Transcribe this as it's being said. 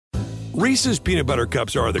Reese's Peanut Butter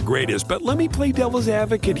Cups are the greatest, but let me play devil's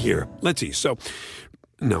advocate here. Let's see. So,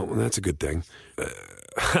 no, that's a good thing.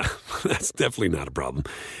 That's definitely not a problem.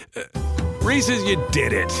 Reese's, you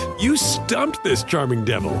did it. You stumped this charming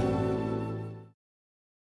devil.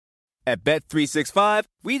 At Bet365,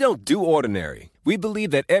 we don't do ordinary. We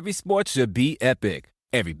believe that every sport should be epic.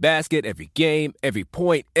 Every basket, every game, every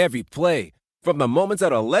point, every play. From the moments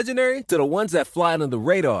that are legendary to the ones that fly under the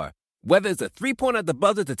radar. Whether it's a three-pointer at the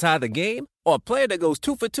buzzer to tie the game or a player that goes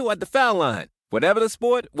 2 for 2 at the foul line. Whatever the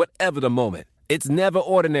sport, whatever the moment. It's never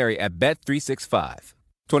ordinary at Bet365.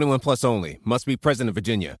 21 plus only. Must be present in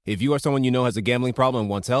Virginia. If you or someone you know has a gambling problem and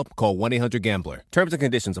wants help, call 1-800-GAMBLER. Terms and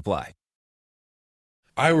conditions apply.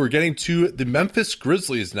 All right, we're getting to the Memphis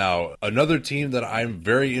Grizzlies now. Another team that I'm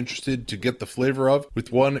very interested to get the flavor of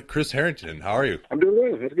with one Chris Harrington. How are you? I'm doing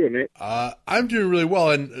well. How's it going, Nate? I'm doing really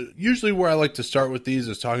well. And usually where I like to start with these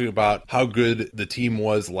is talking about how good the team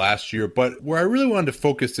was last year. But where I really wanted to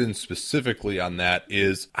focus in specifically on that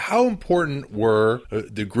is how important were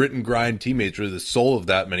the grit and grind teammates, or the soul of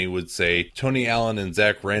that, many would say, Tony Allen and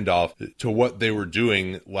Zach Randolph, to what they were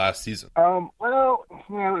doing last season? Well,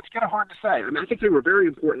 it's kind of hard to say. I mean, I think they were very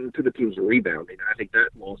important to the team's rebounding. I think that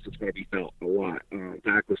loss is going to be felt a lot.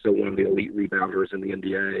 Zach was still one of the elite rebounders in the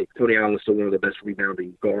NBA. Tony Allen was still one of the best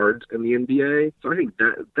rebounding guards in the NBA. So I think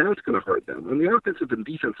that's going to hurt them. On the offensive and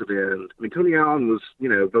defensive end, I mean, Tony Allen was,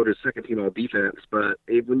 voted second team all defense, but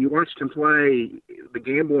when you watched him play, the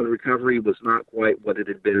gamble and recovery was not quite what it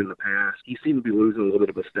had been in the past. He seemed to be losing a little bit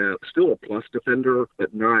of a step. Still a plus defender,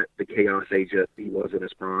 but not the chaos agent he was in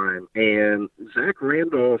his prime. And Zach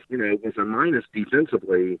Randolph, was a minus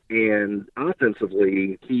defensively, and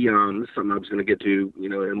offensively, he this is something I was going to get to,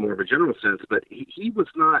 in more of a general sense, but he was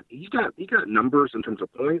not. He got numbers in terms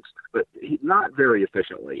of points, but not very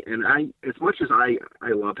efficiently. And as much as I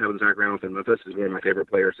loved having Zach Randolph in Memphis, is one of my favorite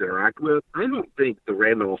players to interact with, I don't think the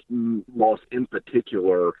Randolph loss in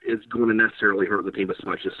particular is going to necessarily hurt the team as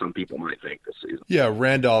much as some people might think this season. Yeah,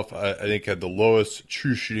 Randolph, I think, had the lowest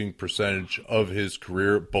true shooting percentage of his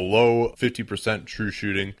career, below 50% true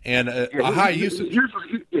shooting, and a high usage.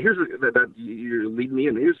 You're leading me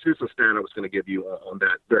in. Here's the stat I was going to give you on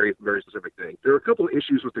that very, very specific thing. There were a couple of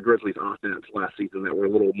issues with the Grizzlies' offense last season that were a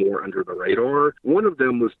little more under the radar. One of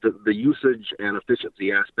them was the usage and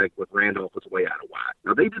efficiency aspect with Randolph was way out of whack.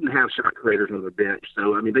 Now, they didn't have shot creators on their bench,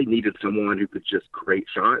 so, they needed someone who could just create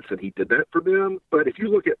shots, and he did that for them. But if you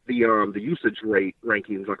look at the usage rate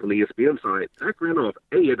rankings, like on the ESPN site, Zach Randolph,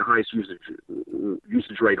 had the highest usage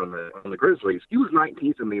rate on the Grizzlies. He was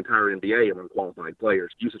 19th in the entire NBA among qualified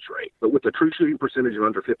players usage rate, but with a true shooting percentage of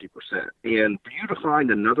under 50%. And for you to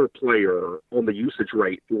find another player on the usage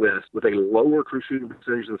rate list with a lower true shooting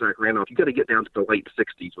percentage than Zach Randolph, you got to get down to the late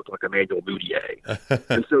 60s with like Emmanuel Mudiay.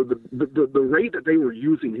 And so the rate that they were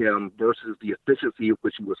using him versus the efficiency of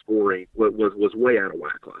which he was scoring was way out of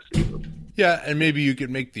whack last season. Yeah, and maybe you could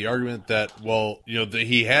make the argument that,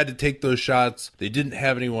 he had to take those shots. They didn't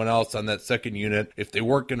have anyone else on that second unit. If they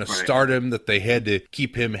weren't going to start him, that they had to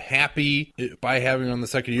keep him happy by having him on the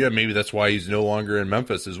second unit. Maybe that's why he's no longer in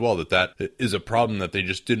Memphis as well, that is a problem that they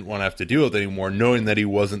just didn't want to have to deal with anymore, knowing that he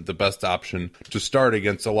wasn't the best option to start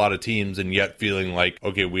against a lot of teams, and yet feeling like,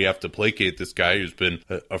 okay, we have to placate this guy who's been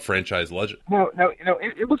a franchise legend. No,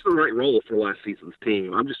 it was the right role for last season's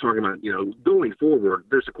team. I'm just talking about, going forward,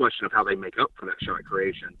 there's a question of how they make up for that shot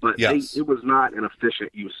creation. But yes, it was not an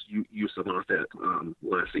efficient use of offense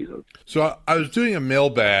last season. So I was doing a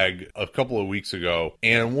mailbag a couple of weeks ago,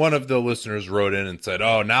 and one of the listeners wrote in and said,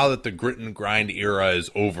 now that the grit and grind era is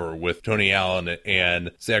over with Tony Allen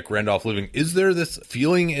and Zach Randolph leaving, is there this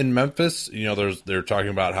feeling in Memphis? They're talking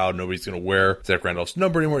about how nobody's going to wear Zach Randolph's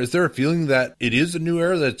number anymore. Is there a feeling that it is a new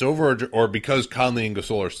era, that it's over, or because Conley and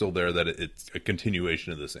Gasol are still there, that it's a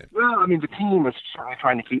continuation of the same? Well, the team is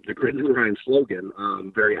trying to keep the grit and grind slogan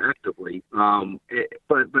very actively.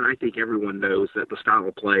 But I think everyone knows that the style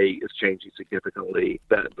of play is changing significantly,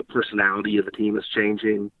 that the personality of the team is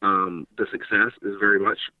changing. The success is very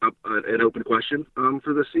much an open question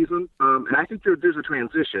for this season. And I think there's a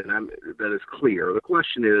transition that is clear. The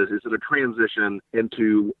question is it a transition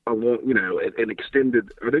into an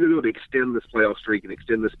extended, are they going to be able to extend this playoff streak and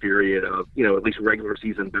extend this period of, at least regular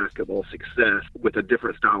season basketball success with a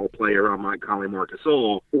different style of player on Mike Conley, Marc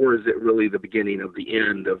Gasol, or is it really the beginning of the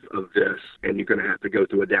end of this, and you're going to have to go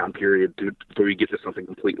through a down period before you get to something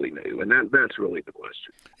completely new. And that's really the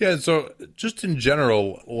question. Yeah, so just in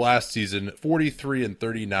general, last season,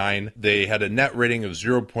 43-39, they had a net rating of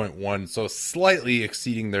 0.1, so slightly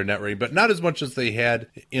exceeding their net rating, but not as much as they had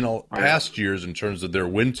in past years in terms of their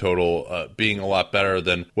win total being a lot better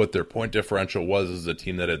than what their point differential was as a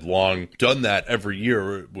team that had long done that every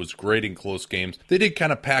year. It was great in close games. They did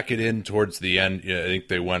kind of pack it in towards the end. I think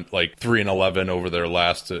they went like 3-11 over their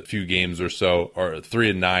last few games or so, or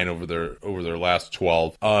 3-9 over their last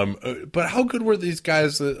 12. But how good were these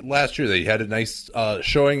guys last year? They had a nice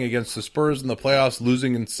showing against the Spurs in the playoffs,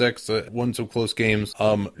 losing in 6, won some close games.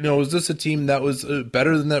 Was this a team that was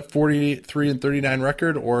better than that 43-39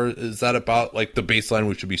 record, or is that about like the baseline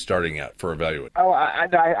we should be starting at for evaluating? Oh, I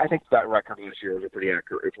think that record this year is a pretty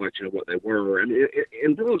accurate reflection of what they were. And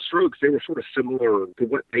in broad strokes, they were sort of similar to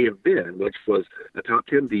what they have been, which was a top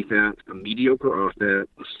 10 defense, a mediocre offense,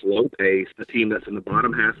 a slow pace, a team that's in the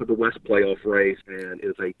bottom half of the West playoff race and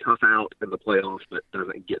is a tough out in the playoffs but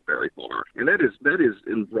doesn't get very far. And that is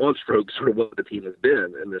in broad strokes sort of what the team has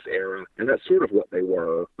been in this era, and that's sort of what they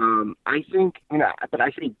were. I think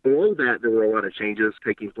below that there were a lot of changes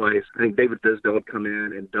taking place. I think David Fizdale had come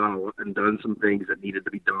in and done some things that needed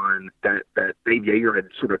to be done that Dave Joerger had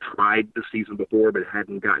sort of tried the season before but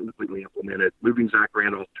hadn't gotten completely implemented. Moving Zach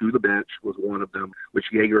Randolph to the bench was one of them, which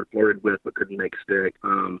Joerger flirted with but couldn't make stick.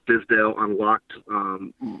 Fizdale unlocked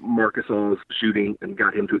Marc Gasol's shooting and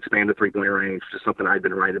got him to expand the three-point range, which is something I'd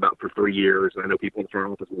been writing about for 3 years. I know people in the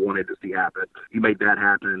front office wanted to see happen. He made that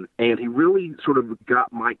happen. And he really sort of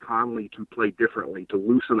got Mike Conley to play differently, to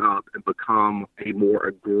loosen up and become a more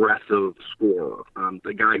aggressive scorer.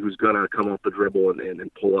 The guy who's going to come off the dribble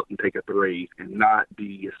and pull up and take a three and not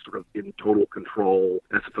be sort of in total control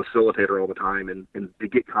as a facilitator all the time, and to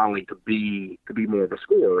get Conley to be more of a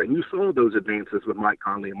scorer. And you saw those advances with Mike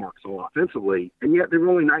Conley and Marc Gasol offensively, and yet they were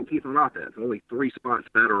only 19th on offense, only 3 spots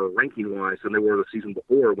better ranking-wise than they were the season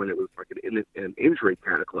before when it was like an injury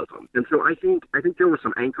cataclysm. And so I think there were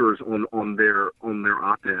some anchors on their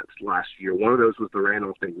offense last year. One of those was the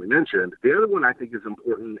Randolph thing we mentioned. The other one I think is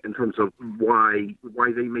important in terms of why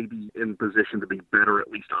they may be in position to be better,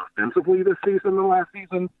 at least offensively this season than last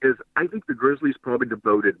season, is I think the Grizzlies probably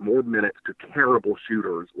devoted more minutes to terrible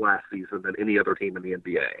shooters last season than any other team in the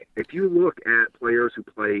NBA. If you look at players who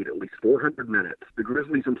played at least 400 minutes, the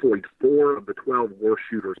Grizzlies employed 4 of the 12 worst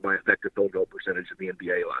shooters by effective field goal percentage in the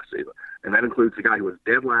NBA last season. And that includes the guy who was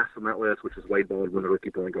dead last on that list, which is Wade Baldwin, the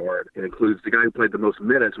rookie point guard. It includes the guy who played the most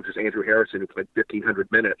minutes, which is Andrew Harrison, who played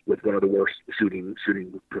 1,500 minutes with one of the worst shooting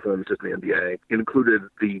performances in the NBA. It included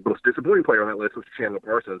the most disappointing player on that list, which was Chandler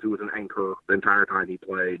Parsons, who was an anchor the entire time he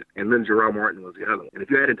played. And then Jerome Martin was the other one. And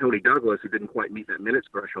if you added Tony Douglas, who didn't quite meet that minutes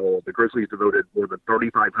threshold, the Grizzlies devoted more than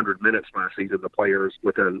 3,500 minutes last season to players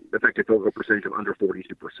with an effective field goal percentage of under 42%.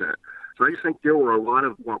 So I just think there were a lot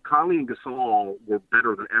of, while Conley and Gasol were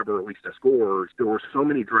better than ever, at least as scorers, there were so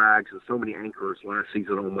many drags and so many anchors last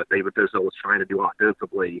season on what David Fizdale was trying to do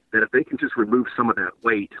offensively that if they can just remove some of that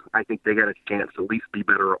weight, I think they got a chance to at least be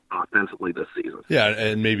better offensively this season. Yeah,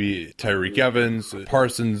 and maybe Tyreke Evans,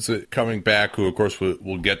 Parsons coming back, who of course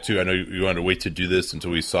we'll get to. I know you wanted to wait to do this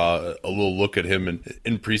until we saw a little look at him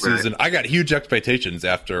in preseason. Right. I got huge expectations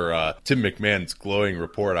after Tim McMahon's glowing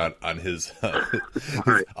report on his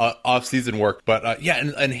right. off-season work. But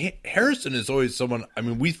and Harrison is always someone, I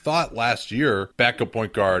mean, we thought last year backup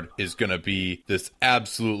point guard is going to be this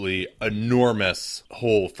absolutely enormous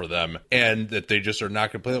hole for them and that they just are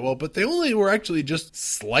not going to play that well. But they only were actually just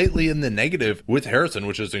slightly in the negative with Harrison,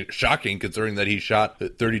 which is shocking considering that he shot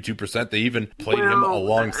 32%. They even played him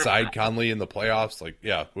alongside Conley in the playoffs. Like,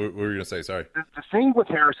 yeah, what were you going to say? Sorry. The thing with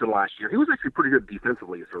Harrison last year, he was actually pretty good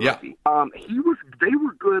defensively as a rookie. They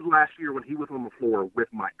were good last year when he was on the floor with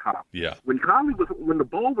Mike Conley. Yeah. When the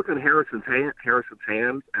ball was in Harrison's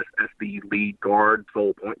hands as the lead guard,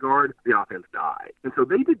 sole point guard, the offense died. And so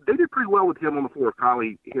they did pretty well with him on the floor with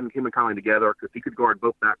Conley, him and Conley together, because he could guard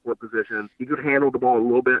both backcourt positions. He could handle the ball a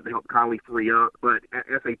little bit to help Conley free up, but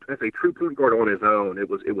as a true point guard on his own, it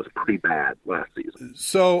was pretty bad last season.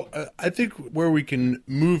 So I think where we can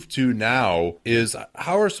move to now is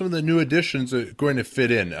how are some of the new additions going to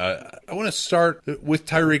fit in? I want to start with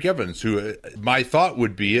Tyreke Evans, who my thought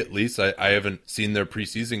would be, at least I haven't seen their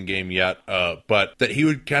preseason game yet, but that he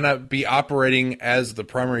would kind of be operating as the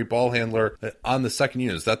primary ball handler on the second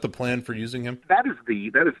unit. Is that the plan for using him? That is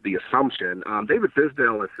the assumption. David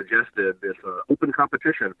Fizdale has suggested this open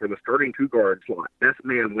competition for the starting two guard slot. Best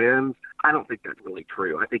man wins. I don't think that's really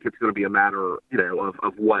true. I think it's going to be a matter,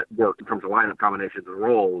 of what works in terms of lineup combinations and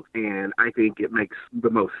roles. And I think it makes the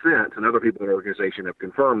most sense, and other people in the organization Association have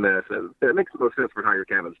confirmed this. It makes the most sense for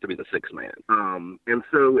Tyreke Evans to be the sixth man. And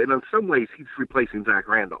in some ways, he's replacing Zach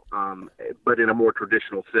Randall, but in a more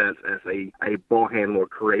traditional sense as a ball handler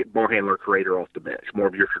creator off the bench, more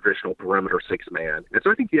of your traditional perimeter sixth man. And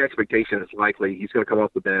so I think the expectation is likely he's going to come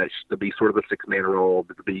off the bench to be sort of a sixth man role,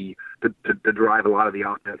 to drive a lot of the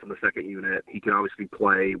offense in the second unit. He can obviously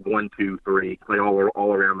play 1, 2, 3, play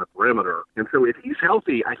all around the perimeter. And so if he's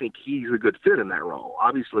healthy, I think he's a good fit in that role.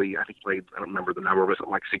 Obviously, I think he played, I don't remember the number, but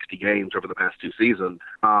something like 60 games over the past 2 seasons.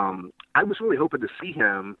 I was really hoping to see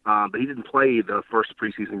him, but he didn't play the first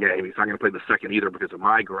preseason game. He's not going to play the second either because of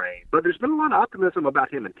migraine. But there's been a lot of optimism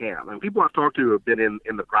about him in camp. I mean, people I've talked to who have been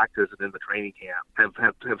in the practice and in the training camp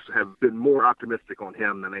have been more optimistic on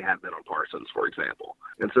him than they have been on Parsons, for example.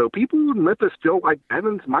 And so people in Memphis feel like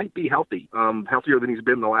Evans might be healthy, healthier than he's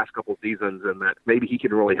been the last couple of seasons, and that maybe he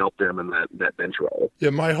can really help them in that bench role. Yeah,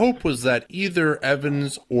 my hope was that either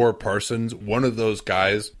Evans or Parsons, one of those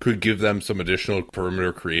guys, could give them some additional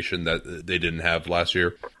perimeter creation that they didn't have last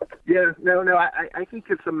year. Yeah, no, I think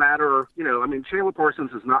it's a matter, Chandler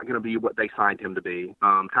Parsons is not going to be what they signed him to be.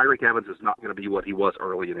 Tyreke Evans is not going to be what he was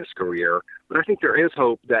early in his career. But I think there is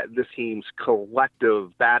hope that this team's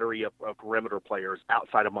collective battery of perimeter players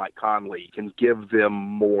outside of Mike Conley can give them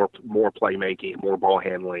more playmaking, more ball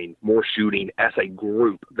handling, more shooting as a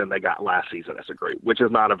group than they got last season as a group, which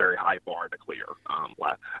is not a very high bar to clear.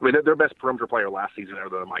 Their best perimeter player last season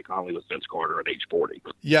other than Mike Conley was Vince Carter at age 40.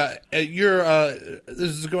 Yeah, this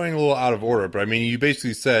is going a little out of order, but you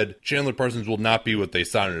basically said Chandler Parsons will not be what they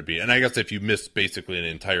signed him to be. And I guess if you miss basically an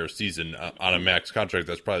entire season on a max contract,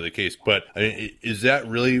 that's probably the case. But is that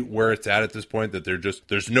really where it's at this point, that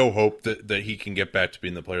there's no hope that he can get back to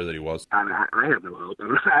being the player that he was? I have no hope. Not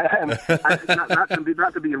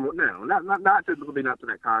to be up to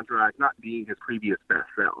that contract, not being his previous best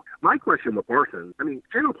self. My question with Parsons,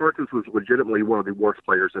 Chandler Parsons was legitimately one of the worst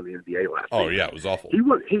players in the NBA last season. Oh yeah, it was awful. He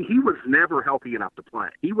was never healthy enough to play.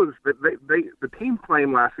 The team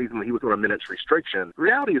claimed last season that he was on a minutes restriction. The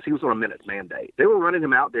reality is he was on a minutes mandate. They were running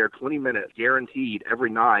him out there 20 minutes guaranteed every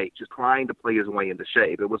night, just trying to play his way into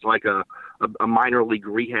shape. It was like a minor league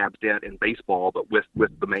rehab stint in baseball, but with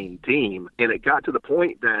the main team. And it got to the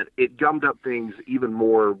point that it gummed up things even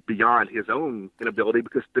more beyond his own inability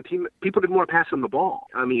because people didn't want to pass him the ball.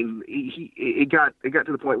 It got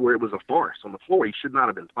to the point where it was a farce on the floor. He should not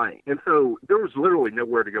have been playing. And so there was literally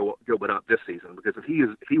nowhere to go but up this season, because if he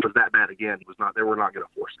was that bad again, they're not going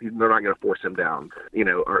to force him down,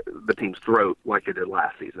 or the team's throat like they did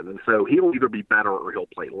last season. And so he'll either be better or he'll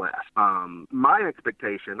play less. My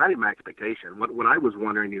expectation, not even my expectation, what I was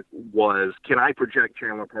wondering was, can I project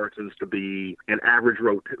Chandler Parsons to be an average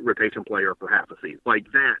rotation player for half a season? Like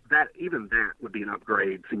that would be an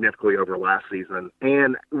upgrade significantly over last season.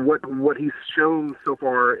 And what he's shown so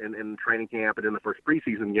far in training camp and in the first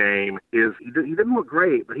preseason game is he didn't look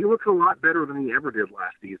great, but he looks a lot better than he ever did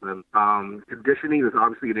last season. Conditioning is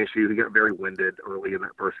obviously an issue. He got very winded early in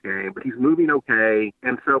that first game, but he's moving okay.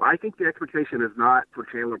 And so I think the expectation is not for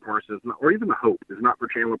Chandler Parsons, or even the hope is not for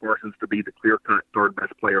Chandler Parsons to be the clear-cut third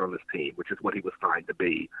best player on this team, which is what he was signed to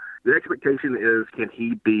be. The expectation is, can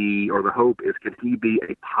he be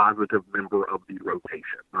a positive member of the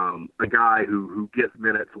rotation? A guy who gets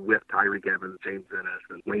minutes with Tyreke Evans, James Ennis,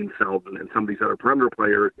 and Wayne Selden, and some of these other perimeter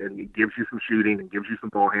players, and he gives you some shooting and gives you some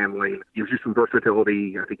ball handling, gives you some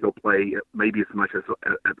versatility. I think he'll play maybe as much as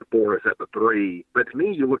at the 4 as at the 3. But to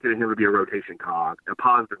me, you look at him to be a rotation cog, a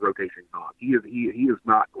positive rotation cog. He is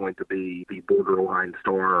not going to be the borderline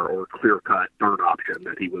star or clear-cut third option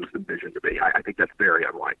that he was envisioned to be. I think that's very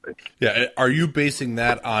unlikely. Yeah, are you basing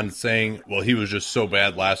that on saying, well, he was just so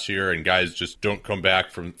bad last year and guys just don't come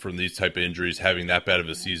back from these type of injuries having that bad of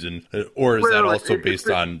a season? Or is that also based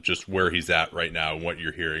on just where he's at right now and what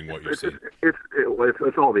you're heering, what you're seeing?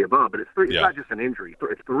 It's all the above, but it's not just an injury.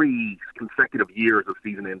 It's 3 consecutive years of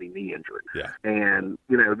season-ending knee injury. Yeah. And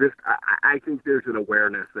I think there's an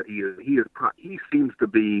awareness that he seems to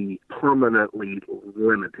be permanently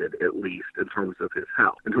limited, at least in terms of his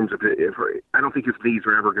health. In terms of I don't think his knees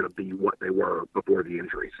are ever going to be what they were before the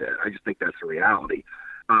injury set. I just think that's the reality.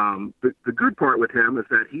 The good part with him is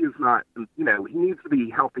that he is not, he needs to be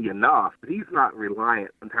healthy enough, but he's not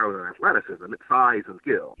reliant entirely on athleticism. It's size and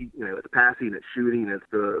skill. It's passing, it's shooting, it's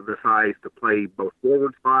the size to play both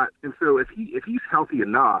forward spots. And so if he's healthy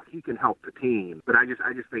enough, he can help the team. But I just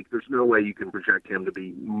think there's no way you can project him to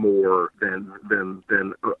be more than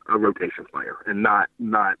a rotation player, and not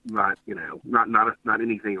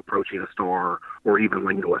anything approaching a star or even a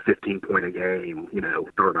 15-point a game,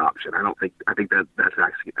 third option. I think that's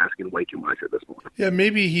asking way too much at this point. Yeah,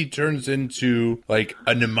 maybe he turns into like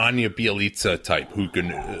a Nemanja Bjelica type who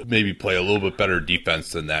can maybe play a little bit better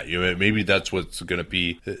defense than that. Maybe that's what's going to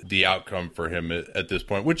be the outcome for him at this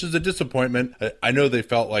point, which is a disappointment. I know they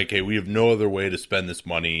felt like, hey, we have no other way to spend this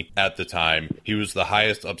money at the time. He was the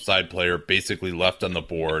highest upside player basically left on the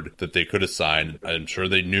board that they could have signed. I'm sure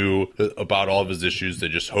they knew about all of his issues. They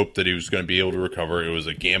just hoped that he was going to be able to recover. It was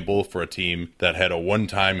a gamble for a team that had a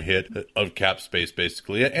one-time hit of cap space,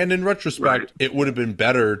 basically. And in retrospect, It would have been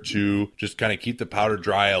better to just kind of keep the powder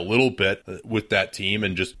dry a little bit with that team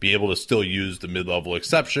and just be able to still use the mid-level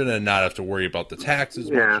exception and not have to worry about the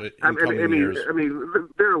taxes. Much in coming years.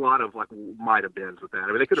 There are a lot of might have beens with that.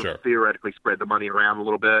 They could have theoretically spread the money around a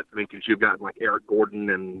little bit. Because you've got Eric Gordon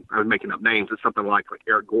and I was making up names. It's something like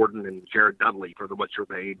Eric Gordon and Jared Dudley for what you're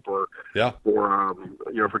paid for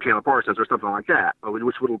Chandler Parsons or something like that,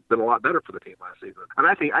 which would have been a lot better for the team last season. And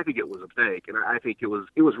I think it was a mistake, and I think it was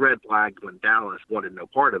red flagged when Dallas wanted no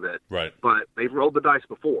part of it. Right. But they've rolled the dice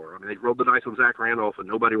before. They've rolled the dice on Zach Randolph, and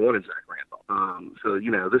nobody wanted Zach Randolph. So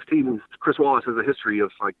this team, Chris Wallace has a history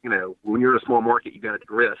of when you're in a small market, you got to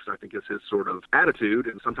take risks. I think it's his sort of attitude,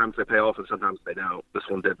 and sometimes they pay off, and sometimes they don't. This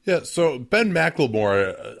one did. Yeah. So Ben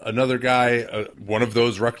McLemore, another guy, one of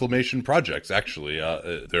those reclamation projects. Actually,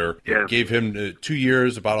 gave him 2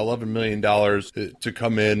 years, about $11 million to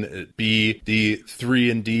come in, be the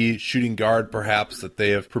 3-and-D shooting guard, perhaps, that they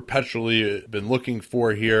have perpetually been looking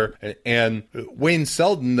for here. And Wayne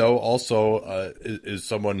Selden, though, also is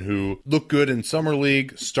someone who looked good in Summer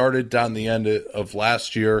League, started down the end of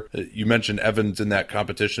last year. You mentioned Evans in that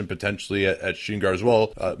competition, potentially at shooting guard as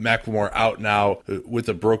well. McLemore out now with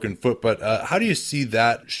a broken foot, but how do you see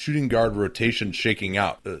that shooting guard rotation shaking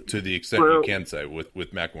out to the extent you can say with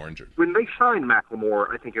McLemore injured? When they signed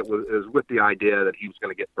McLemore, I think it was with the idea that he was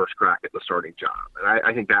going to get first crack at the starting job. And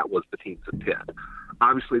I think that was the team's intent.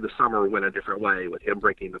 Obviously, the summer went a different way with him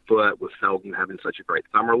breaking the foot, with Selden having such a great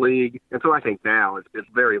summer league. And so I think now it's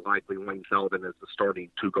very likely Wayne Selden is the starting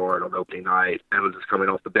two guard on opening night. Evans is coming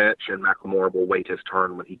off the bench, and McLemore will wait his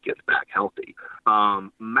turn when he gets back healthy.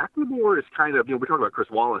 McLemore is kind of, we're talking about Chris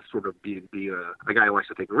Wallace sort of being a guy who likes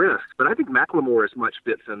to take risks, but I think McLemore as much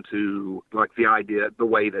fits into the idea, the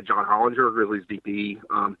way that John Hollinger, Grizzlies DP,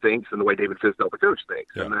 thinks, and the way David Fizdale, the coach,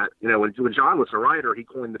 thinks. Yeah. And that, when John was a writer, he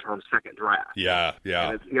coined the term second draft. Yeah.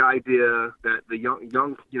 And it's the idea that the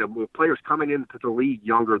young players coming into the league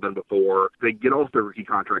younger than before, they get off their rookie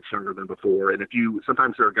contracts younger than before. And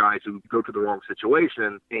sometimes there are guys who go to the wrong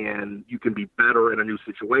situation, and you can be better in a new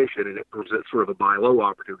situation, and it presents sort of a buy low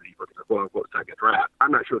opportunity for the quote unquote second draft.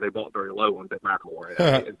 I'm not sure they bought very low on Ben McLemore.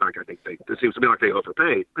 In fact, I think it seems to me like they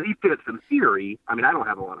overpaid. But he fits in theory. I don't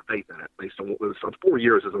have a lot of faith in it based on 4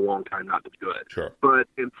 years is a long time not to be good. Sure. But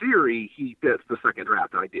in theory, he fits the second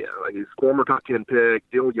draft idea. He's former top 10 pick,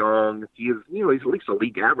 still young. He's at least a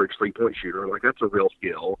league average 3-point shooter. That's a real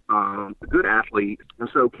skill. A good athlete. And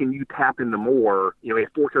so can you tap into more? He had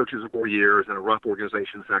 4 coaches in 4 years in a rough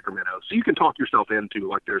organization in Sacramento. So you can talk yourself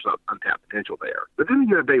into there's untapped potential there. But then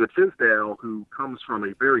you have David Fizdale, who comes from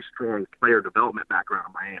a very strong player development background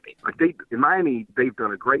in Miami. In Miami, they've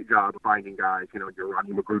done a great job of finding guys, your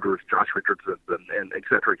Rodney McGruder's, Josh Richardson, and et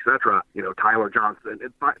cetera, Tyler Johnson,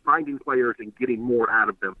 and finding players and getting more out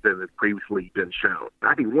of them than has previously been shown.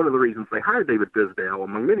 I think one of the reasons they hired David Fizdale,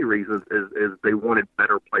 among many reasons, is they wanted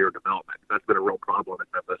better player development. That's been a real problem at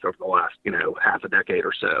Memphis over the last, half a decade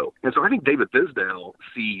or so. And so I think David Fizdale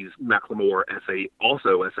sees McLemore as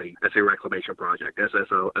a reclamation project, as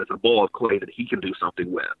a ball of clay that he can do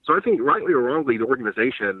something with. So I think rightly or wrongly, the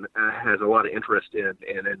organization has a lot of interest in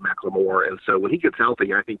McLemore. And so when he gets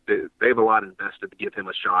healthy, I think they have a lot invested to give him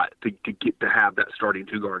a shot to get to have that starting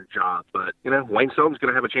two-guard job. But, Wayne Selden's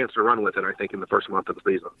going to have a chance to run with it, I think, in the first month of the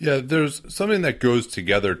season. Yeah, there's something that goes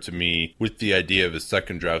together to me with the idea of a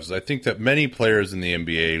second draft. Is I think that many players in the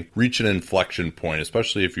NBA reach an inflection point,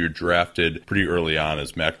 especially if you're drafted pretty early on,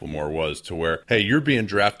 as McLemore was, to where, hey, you're being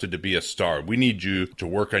drafted to be a star. We need you to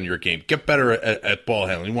work on your game. Get better at ball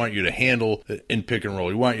handling. We want you to handle in pick and roll.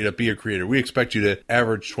 We want you to be a creator. We expect you to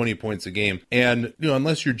average 20 points a game. And,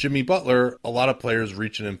 unless you're Jimmy Butler, a lot of players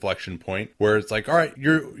reach an inflection point where it's like, all right,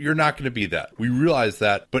 you're not going to be that. We realize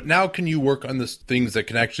that. But now can you work on the things that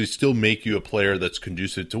can actually still make you a player that's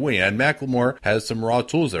conducive to winning? And McLemore has some raw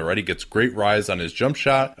tools there, right? He gets great rise on his jump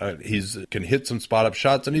shot. Can hit some spot-up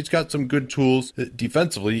shots, and he's got some good tools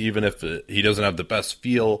defensively, even if he doesn't have the best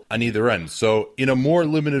feel on either end. So in a more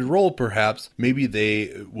limited role, perhaps, maybe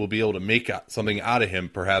they will be able to make something out of him.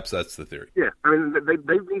 Perhaps that's the theory. Yeah,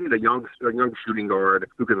 they needed a young shooting guard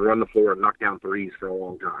who can run the floor and knock down threes for a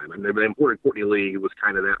long time. They imported Courtney Lee, who was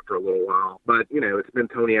kind of that for a little while. But, it's been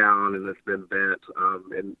Tony Allen, and been bent,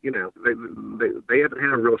 and they haven't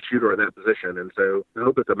had a real shooter at that position, and so I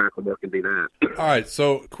hope that the McLemore can be that. All right,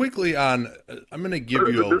 so quickly on, I'm going to give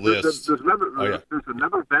you a list. There's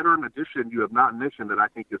another veteran addition you have not mentioned that I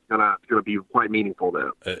think is gonna be quite meaningful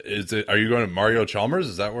though. Are you going to Mario Chalmers?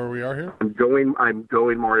 Is that where we are here? I'm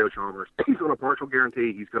going Mario Chalmers. He's on a partial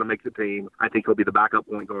guarantee. He's going to make the team. I think he'll be the backup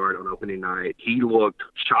point guard on opening night. He looked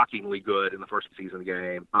shockingly good in the first season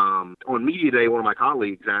game. On media day, one of my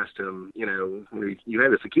colleagues asked him, when you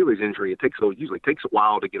have this Achilles injury, it usually takes a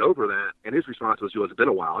while to get over that. And his response was, it's been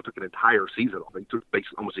a while. It took an entire season off. It took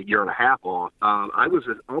basically almost a year and a half off. I was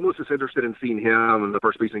almost as interested in seeing him in the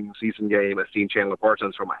first season game as seeing Chandler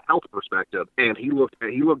Parsons from a health perspective. And he looked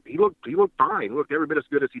fine. He looked every bit as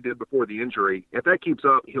good as he did before the injury. If that keeps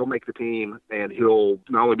up, he'll make the team, and he'll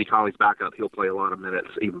not only be Conley's backup, he'll play a lot of minutes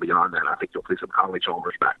even beyond that. I think you'll see some Conley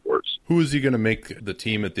Chalmers backwards. Who is he going to make the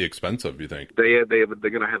team at the expense of, you think? They're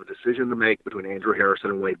going to have a decision to make between Andrew Harrison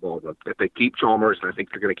and Wade Baldwin. If they keep Chalmers, and I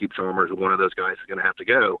think they're going to keep Chalmers, one of those guys is going to have to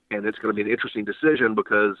go. And it's going to be an interesting decision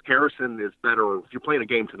because Harrison is better. If you're playing a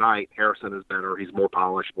game tonight, Harrison is better. He's more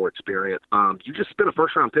polished, more experienced. You just spent a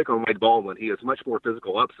first-round pick on Wade Baldwin. He has much more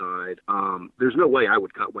physical upside. There's no way I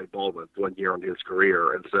would cut Wade Baldwin 1 year into his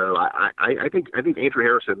career. And so I think Andrew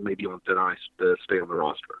Harrison may be on thin ice to stay on the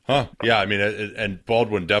roster. Huh. Yeah, I mean, and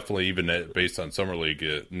Baldwin definitely, even based on Summer League,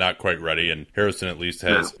 not quite ready. And Harrison at least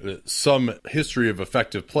has some history of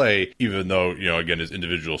effective play, even though, again, his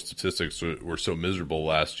individual statistics were so miserable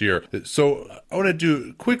last year. So I want to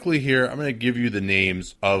do quickly here, I'm going to give you the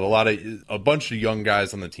names of a bunch of young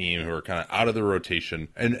guys on the team who are kind of out of the rotation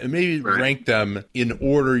and maybe rank them in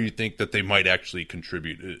order you think that they might actually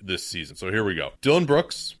contribute this season. So here we go. Dylan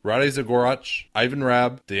Brooks, Rade Zagorac, Ivan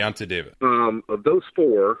Rabb, Deonte Davis. Of those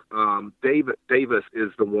four, Davis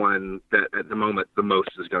is the one that at the moment the most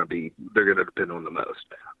is going to be, they're going to depend on the most.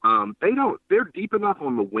 They're deep enough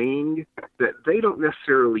on the wing that they don't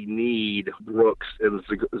necessarily need Brooks and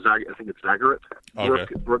I think it's Zagorac.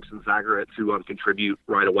 Okay. Brooks and Zagorac to contribute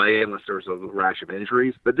right away unless there's a rash of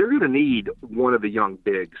injuries. But they're going to need one of the young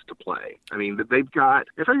bigs to play. I mean, they've got,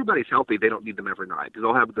 if everybody's healthy, they don't need them every night because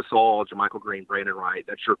they'll have Gasol, JaMychal Green, Brandon Wright.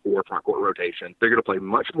 That's your core front court rotation. They're going to play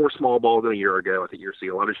much more small ball than a year ago. I think you're going to see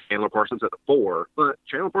a lot of Chandler Parsons at the 4, but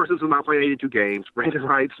Chandler Parsons is not playing 82 games. Brandon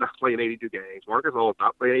Wright's not playing 82 games. Marcus Gasol is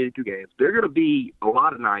not playing 82 games. They're going to be a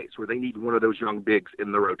lot of nights where they need one of those young bigs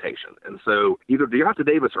in the rotation. And so either Deonte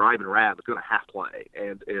Davis or Ivan Rabb is going to have to play.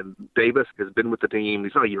 And Davis has been with the team.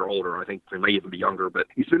 He's not a year older. I think he may even be younger, but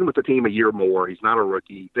he's been with the team a year more. He's not a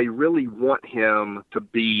rookie. They really want him to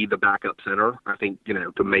be the backup center. I think,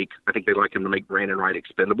 I think they'd like him to make Brandon Wright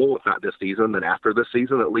expendable, if not this season, then after this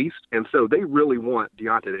season at least. And so they really want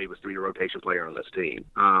Deonte Davis to be a rotation player on this team.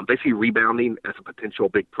 They see rebounding as a potential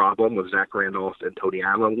big problem with Zach Randolph and Tony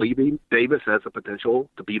Allen leaving. Davis has the potential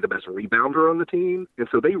to be the best rebounder on the team. And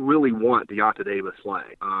so they really want Deonte Davis play.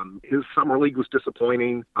 His summer league was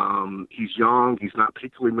disappointing. He's young. He's not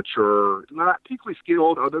particularly mature, not particularly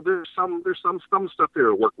skilled. Although there's some stuff there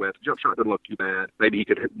to work with. Jump shot doesn't look too bad. Maybe he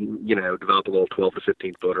could, develop a little 12 to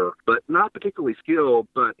 15 footer, but not particularly skilled.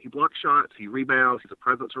 But he blocks shots. He rebounds. He's a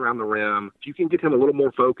presence around the rim. If you can get him a little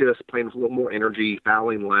more focused, playing with a little more energy,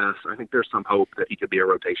 fouling less, I think there's some hope that he could be a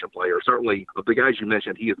rotation player. Certainly, of the guys you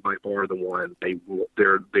mentioned, he is by far the one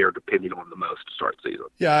they're depending on the most to start the season.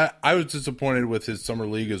 Yeah, I was disappointed with his summer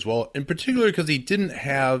league as well, in particular because he didn't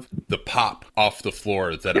have the pop off the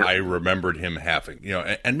floor that I remembered him having.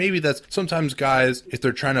 And maybe that's sometimes guys, if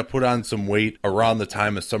they're trying to put on some weight around the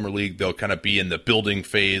time of summer league, they'll kind of be in the building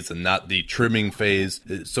phase and not the trimming phase.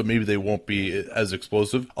 So maybe they won't be as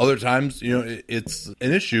explosive. Other times, it's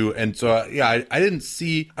an issue. And so, I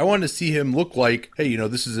wanted to see him look like, hey,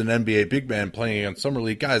 this is an NBA big man playing against summer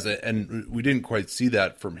league guys. And we didn't quite see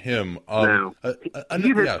that from him. No. He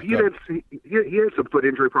had some foot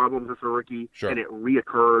injury problems as a rookie, and it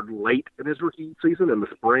reoccurred late in his rookie season in the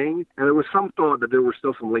spring. And there was some thought that there were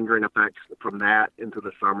still some lingering effects from that into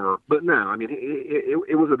the summer. But no, I mean,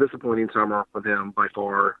 it was a disappointing summer for him by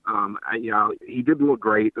far. He didn't look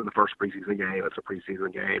great in the first preseason game. It's a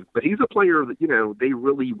preseason game. But he's a player that, they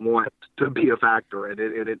really want to be a factor, and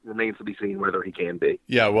it remains to be seen whether he can be.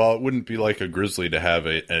 Yeah, well, it wouldn't be like a Grizzly to have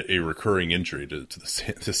a recurring injury to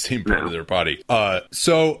the same part of their body.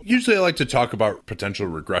 So usually I like to talk about potential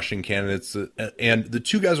regression candidates, and the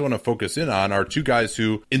two guys I want to focus in on are two guys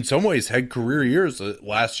who in some ways had career years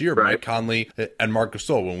last year, right. Mike Conley and Marc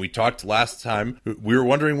Gasol. When we talked last time, we were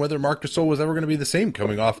wondering whether Marc Gasol was ever going to be the same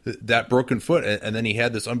coming off that broken foot, and then he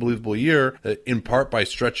had this unbelievable year in part by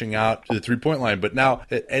stretching out to the three-point line. But now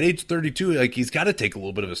at age 32, he's got to take a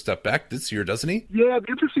little bit of a step back this year, doesn't he? Yeah, the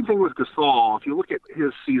interesting thing with Gasol, if you look at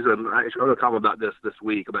his season. I wrote a column about this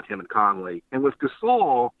week about him and Conley. And with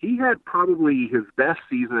Gasol, he had probably his best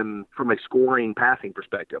season from a scoring passing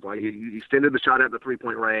perspective. Like he extended the shot at the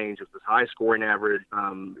 3-point range. It was his highest scoring average.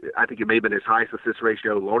 I think it may have been his highest assist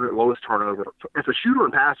ratio, lowest turnover. As a shooter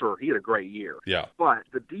and passer, he had a great year. Yeah. But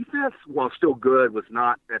the defense, while still good, was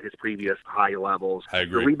not at his previous high levels. I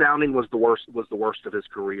agree. The rebounding was the worst of his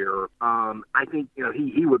career. I think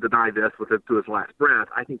he would deny this to his last breath.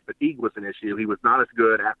 I think fatigue was an issue. He was not as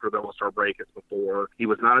good after the All-Star break as before. He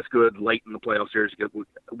was not as good late in the playoff series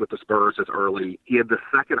with the Spurs as early. He had the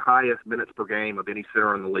second highest minutes per game of any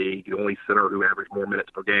center in the league. The only center who averaged more minutes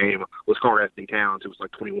per game was Karl-Anthony Towns, who was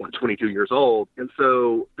like 21, 22 years old. And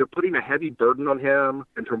so they're putting a heavy burden on him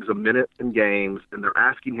in terms of minutes and games, and they're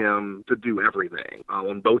asking him to do everything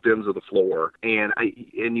on both ends of the floor. And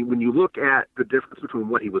when you look at the difference between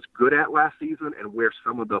what he was good at last season and where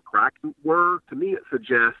some of the cracks were, to me it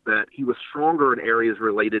suggests that he was stronger in areas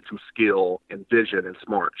related to skill and vision and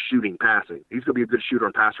smart shooting, passing. He's going to be a good shooter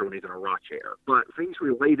and passer when he's in a rock chair. But things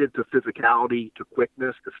related to physicality, to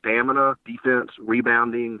quickness, to stamina, defense,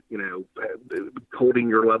 rebounding, holding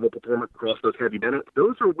your level performance across those heavy minutes,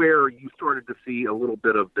 those are where you started to see a little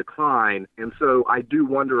bit of decline. And so I do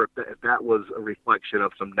wonder if that was a reflection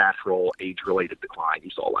of some natural age-related decline you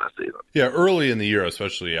saw last season. Yeah, early in the year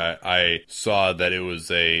especially, I saw that it was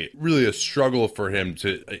really a struggle for him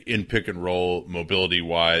in pick and roll,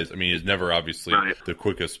 mobility-wise. I mean, he's never obviously the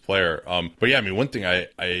quickest player. But yeah, I mean, one thing I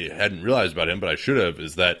hadn't realized about him, but I should have,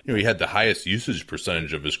 is that he had the highest usage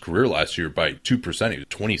percentage of his career last year by 2%. He was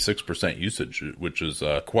 26% usage, which is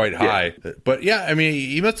quite high. Yeah. But yeah, I mean,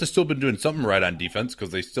 he must have still been doing something right on defense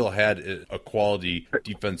because they still had a quality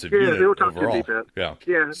defensive unit they were top overall. Defense. Yeah.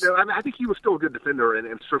 No, I think he was still a good defender, and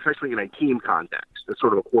especially in a team context, as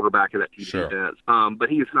sort of a quarterback of that team defense. But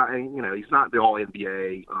he is not, he's not the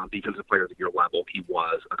All-NBA defensive player of the year level he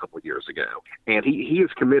was a couple of years ago. And he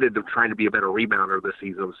is committed to trying to be a better rebounder this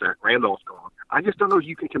season with Zach Randolph gone. I just don't know if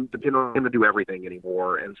you can depend on him to do everything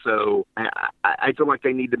anymore. And so I feel like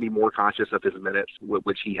they need to be more conscious of his minutes,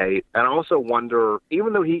 which he hates. And I also wonder,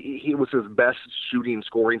 even though he was his best shooting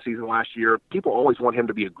scoring season last year, people always want him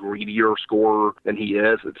to be a greedier scorer than he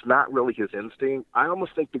is. It's not really his instinct. I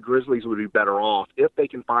almost think the Grizzlies would be better off if they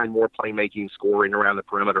can find more playmaking scoring around the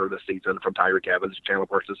perimeter this season from Tyreke Evans, Chandler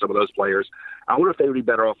Parsons, some of those players. I wonder if they would be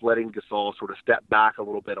better off letting Gasol sort of step back a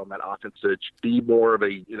little bit on that offense, be more of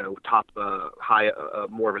a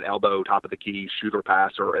more of an elbow, top of the key shooter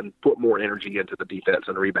passer, and put more energy into the defense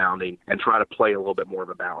and rebounding, and try to play a little bit more of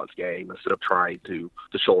a balanced game instead of trying to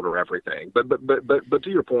shoulder everything. But to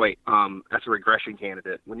your point, that's a regression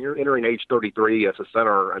candidate. When you're entering age 33 as a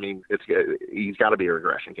center, I mean, he's got to be a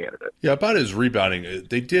regression candidate. Yeah, about his rebounding,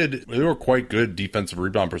 they were quite good defensive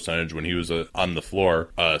rebound percentage when he was on the floor,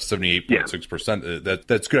 78.6%.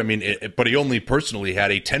 That's good. I mean, but he only personally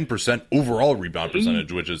had a 10% overall rebound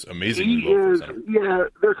percentage, which is amazingly low for a center. Yeah,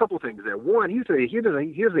 there are a couple of things there. One, he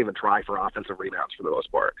doesn't even try for offensive rebounds for the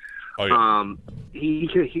most part. Oh, yeah.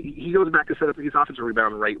 He goes back to set up his offensive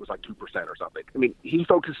rebound rate was like 2% or something. I mean, he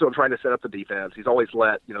focuses on trying to set up the defense. He's always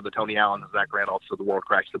let the Tony Allen and Zach Randolphs of the world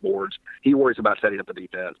crash the boards. He worries about setting up the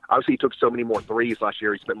defense. Obviously, he took so many more threes last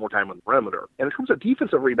year. He spent more time on the perimeter. And in terms of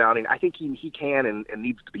defensive rebounding, I think he can and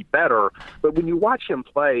needs to be better. But when you watch him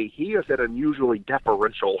play, he is an unusually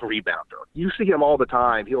deferential rebounder. You see him all the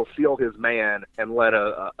time. He'll seal his man and let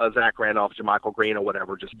a Zach Randolph, JaMychal Green, or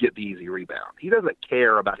whatever just get the easy rebound. He doesn't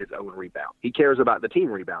care about his own rebound. He cares about the team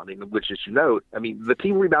rebounding, which, as you note, I mean, the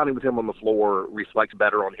team rebounding with him on the floor reflects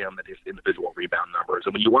better on him than his individual rebound numbers.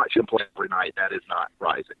 And when you watch him play every night, that is not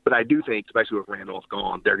rising. But I do think, especially with Randolph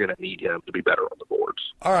gone, they're going to need him to be better on the boards.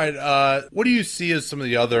 All right. What do you see as some of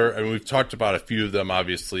the other, I mean, we've talked about a few of them,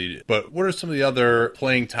 obviously, but what are some of the other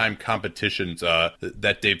playing time competitions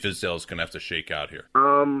that Dave Fizdale is going to have to shake out here?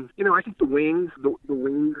 I think the wings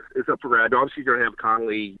is up for grabs. Obviously, you're going to have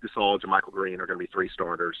Conley, Gasol, JaMychal Green are going to be three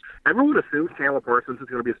starters. Everyone assumes Chandler Parsons is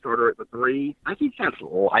going to be a starter at the three. I think that's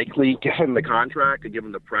likely, given the contract and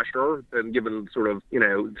given the pressure and given sort of,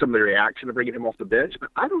 some of the reaction of bringing him off the bench. But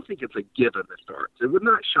I don't think it's a given that starts. It would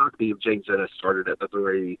not shock me if James Ennis started at the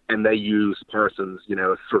three and they use Parsons,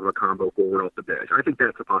 as sort of a combo forward off the bench. I think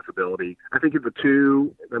that's a possibility. I think at the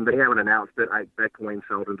two, and they haven't announced it, I expect Wayne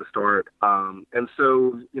Selden to start. And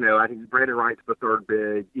so, I think Brandon Wright's the third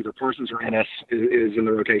big. Either Parsons or Ennis is in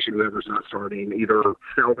the rotation, whoever's not starting. Either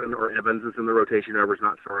Selden or Evans is in the rotation, whoever's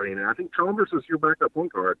not starting. And I think Chalmers is your backup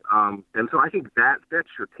point guard. And so I think that's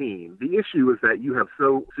your team. The issue is that you have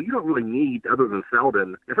so you don't really need, other than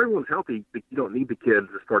Selden, if everyone's healthy, you don't need the kids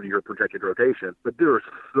as part of your projected rotation. But but there are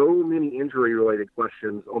so many injury-related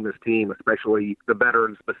questions on this team, especially the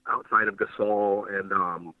veterans outside of Gasol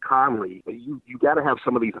and Conley. You got to have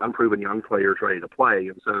some of these unproven young players ready to play.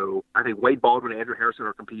 And so I think Wade Baldwin and Andrew Harrison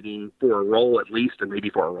are competing for a role at least, and maybe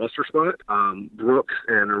for a roster spot. Brooks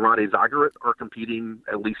and Rade Zagorat are competing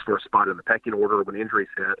at least for a spot in the pecking order when injuries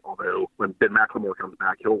hit, although when Ben McLemore comes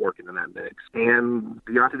back, he'll work into that mix. And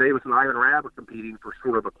Deontay Davis and Ivan Rabb are competing for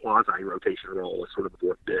sort of a quasi-rotation role as sort of the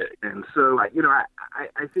fourth big. And so,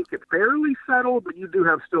 I think it's fairly settled, but you do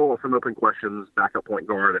have still some open questions, backup point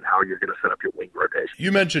guard, and how you're going to set up your wing rotation.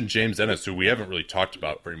 You mentioned James Ennis, who we haven't really talked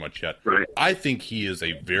about very much yet. Right. I think he is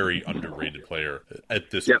a very underrated player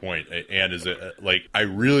at this point, and I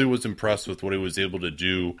really was impressed with what he was able to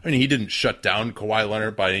do. I mean, he didn't shut down Kawhi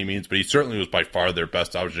Leonard by any means, but he certainly was by far their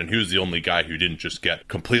best option. He was the only guy who didn't just get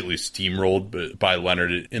completely steamrolled by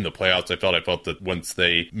Leonard in the playoffs. I felt that once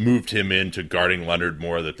they moved him into guarding Leonard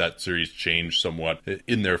more, that series changed somewhat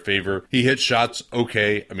in their favor. He hit shots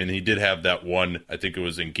okay. I mean, he did have that one, I think it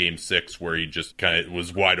was in Game 6, where he just kind of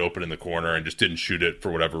was wide open in the corner and just didn't shoot it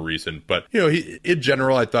for whatever reason. But, in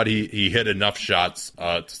general, I thought he hit enough shots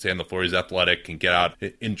to stay on the floor. He's athletic and get out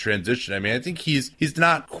in transition. I mean, I think he's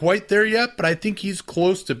not quite there yet, but I think he's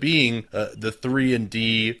close to being the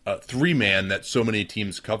 3-and-D three-man that so many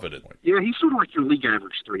teams coveted. Yeah, he's sort of like your league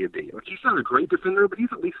average 3-and-D. Like, he's not a great defender, but he's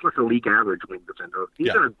at least like a league average wing defender. He's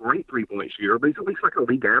not a great three-point shooter, but he's at least like a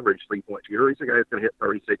league average three-point shooter. He's a guy that's going to hit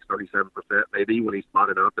 36, 37% maybe when he's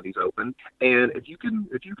spotted up and he's open. And if you can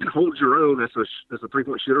hold your own as a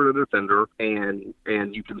three-point shooter and a defender,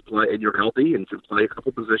 and you can play, and you're healthy and can play a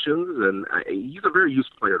couple positions, and he's a very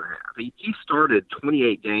useful player to have. He started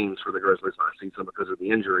 28 games for the Grizzlies last season because of the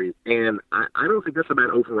injuries, and I don't think that's a bad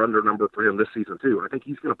over-under number for him this season too. I think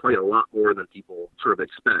he's going to play a lot more than people sort of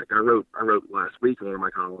expect. I wrote last week in one of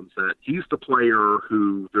my columns that he's the player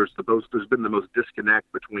who there's been the most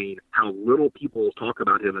disconnect between how little people talk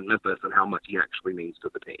about him in Memphis and how much he actually means to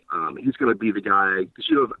the team. He's going to be the guy,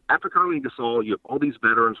 because after Conley and Gasol, you have all these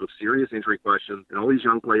veterans with serious injury questions and all these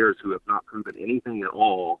young players who have not proven anything at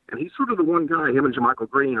all. And he's sort of the one guy, him and JaMychal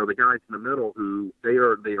Green are the guys in the middle who they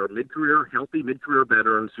are healthy mid-career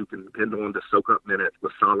veterans who can depend on to soak up minutes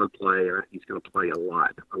with solid play. And he's going to play a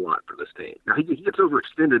lot for this team. Now he gets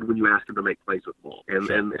overextended when you ask him to make plays with the ball,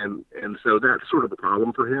 and so that's sort of the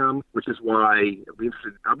problem for him, which is why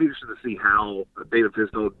I'll be interested to see how David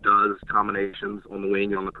Fizdale does combinations on the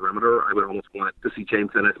wing and on the perimeter. I would almost want to see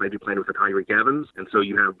James Ennis maybe playing with the Tyreek Evans, and so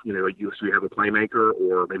you have a playmaker,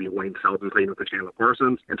 or maybe Wayne Selden playing with the Chandler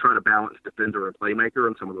Parsons, and trying to balance defender and playmaker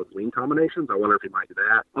in some of those wing combinations. I wonder if he might do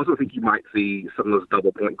that. I also think you might see some of those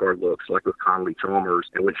double point guard looks, like with Conley Chalmers,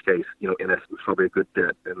 in which case Ennis was probably a good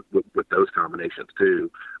fit and with those combinations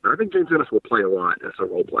too. But I think James Ennis will play a lot as a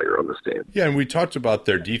role player on this team. Yeah, and we talked about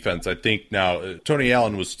their defense. I think now Tony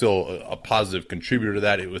Allen was still a positive contributor to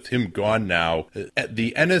that. With him gone now,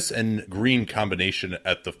 the Ennis and Green combination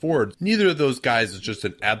at the forward, neither of those guys is just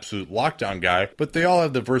an absolute lockdown guy, but they all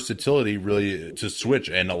have the versatility really to switch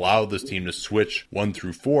and allow this team to switch 1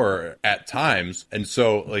 through 4 at times. And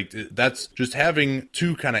so that's just having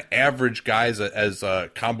two kind of average guys as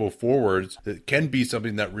combo forwards that can be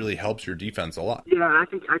something that really helps your defense a lot. Yeah, I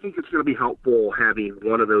think it's going to be helpful having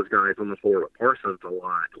one of those guys on the floor with Parsons a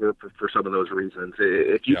lot for some of those reasons.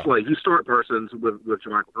 If you you start Parsons with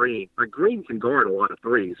JaMychal Green. Green can guard a lot of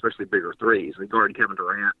threes, especially bigger threes, and guard Kevin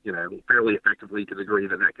Durant, fairly effectively to the degree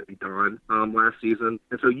that could be done last season.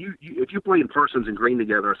 And so if you play Parsons and Green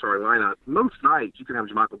together, lineup, most nights you can have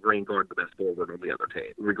JaMychal Green guard the best forward on the other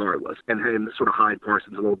team, regardless, and sort of hide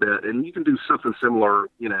Parsons a little bit. And you can do something similar,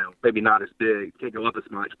 maybe not as big, can't go up as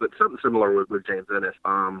much, but something similar with James Ennis.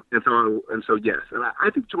 And so yes, and I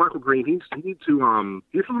think JaMychal Green, he's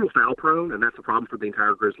a little foul prone, and that's a problem for the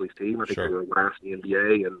entire Grizzlies team. I think they were last in the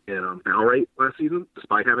NBA in foul rate last season,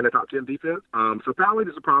 despite having a top 10 defense. So foul rate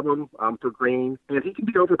is a problem for Green, and he can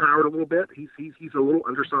be overpowered a little bit. He's a little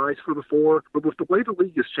undersized for the 4, but with the way the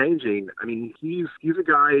league is changing, I mean, he's a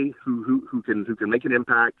guy who can make an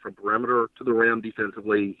impact from perimeter to the rim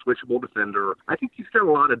defensively, switchable defender. I think he's got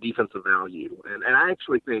a lot of defensive value, and I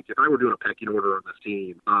actually think if I were doing a pecking order on this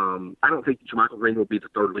team, I don't think JaMychal Green will be the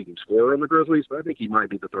third leading scorer on the Grizzlies, but I think he might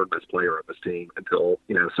be the third best player on this team until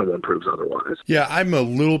someone proves otherwise. Yeah, I'm a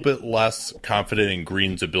little bit less confident in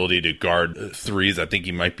Green's ability to guard hard threes. I think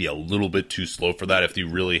he might be a little bit too slow for that if you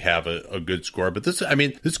really have a good score. But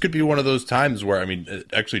this could be one of those times where,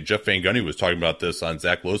 actually Jeff Van Gundy was talking about this on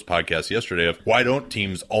Zach Lowe's podcast yesterday of why don't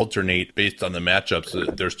teams alternate based on the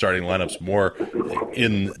matchups, their starting lineups more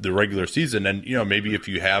in the regular season. And, maybe if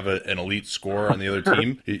you have an elite scorer on the other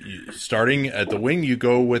team, starting at the wing, you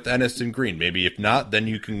go with Ennis and Green. Maybe if not, then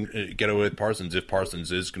you can get away with Parsons if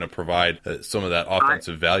Parsons is going to provide some of that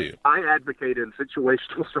offensive value. I advocated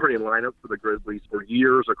situational starting lineup for the Grizzlies for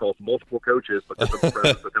years across multiple coaches because of the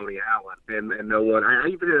presence of Tony Allen. And no one, I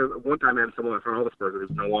even had one time had someone in front office person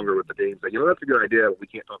who's no longer with the team say, that's a good idea, but we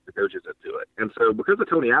can't talk the coaches into it. And so because of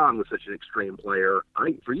Tony Allen was such an extreme player,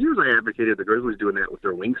 for years I advocated the Grizzlies doing that with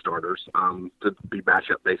their wing starters, to be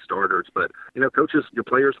matchup-based starters. But, coaches, your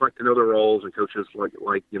players like to know their roles, and coaches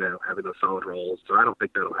like having those solid roles. So I don't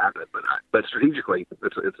think that'll happen. But strategically,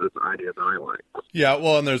 it's an idea that I like. Yeah,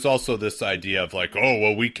 well, and there's also this idea of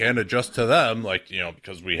we can't adjust to them,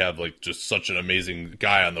 because we have just such an amazing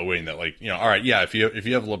guy on the wing that all right, yeah, if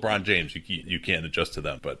you have LeBron James, you can't adjust to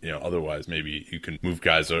them, but otherwise maybe you can move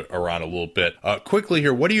guys around a little bit. Quickly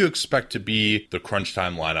here, what do you expect to be the crunch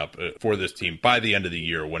time lineup for this team by the end of the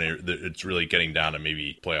year when it's really getting down to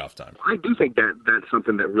maybe playoff time? I do think that's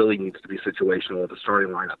something that really needs to be situational. The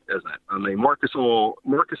starting lineup, isn't it? Marc Gasol,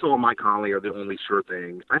 and Mike Conley are the only sure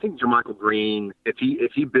thing. I think JaMychal Green, if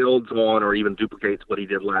he builds on or even duplicates what he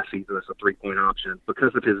did last season as a three-point option,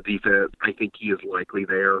 because of his defense, I think he is likely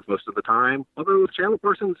there most of the time. Although if Chandler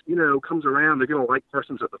Parsons, comes around, they're going to like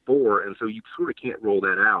Parsons at the 4, and so you sort of can't roll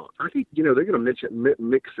that out. I think, they're going to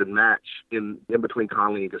mix and match in between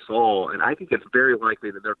Conley and Gasol, and I think it's very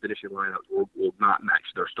likely that their finishing lineups will not match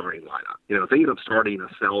their starting lineup. If they end up starting a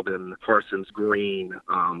Selden, Parsons, Green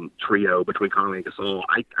trio between Conley and Gasol,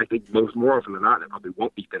 I think more often than not, they probably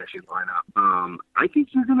won't be finishing lineup. I think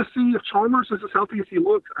you're going to see, if Chalmers is as healthy as he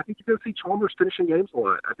looks, I think you're going to see Chalmers finishing games a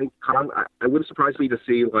lot. I think it wouldn't surprise me to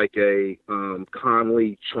see a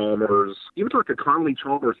Conley, Chalmers, even like a Conley,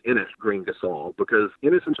 Chalmers, Ennis, Green, Gasol, because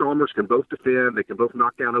Ennis and Chalmers can both defend, they can both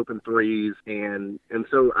knock down open threes, and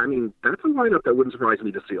so that's a lineup that wouldn't surprise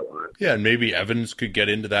me to see a lot. Yeah, and maybe Evans could get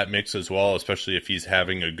into that mix as well, especially if he's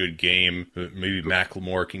having a good game. Maybe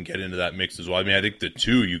McLemore can get into that mix as well. I think the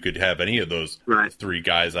two, you could have any of those three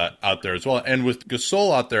guys out there as well. And with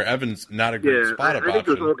Gasol out there, Evans not a great spot option. I think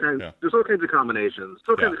there's all kinds of combinations.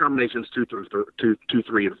 Kinds of combinations 2,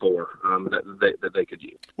 3, and 4 that they could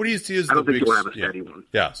use. What do you see as I don't think you'll have a steady one.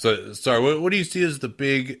 Yeah. So sorry. What do you see as the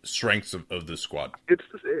big strengths of this squad? It's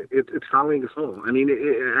Conley and Gasol.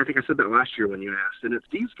 I think I said that last year when you asked, and it's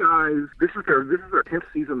these guys. This is their 10th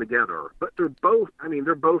season together, but they're both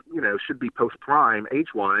should be post prime age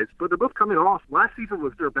wise, but they're both coming off. Last season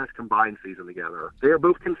was their best combined season together. They are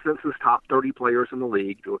both consensus top 30 players in the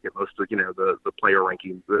league. If you look at most of the player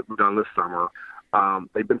rankings that we've done this summer.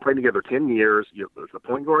 They've been playing together 10 years. It's a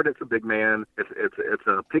point guard, it's a big man. It's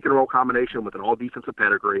a pick and roll combination with an all defensive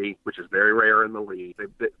pedigree, which is very rare in the league.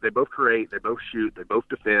 They both create, they both shoot, they both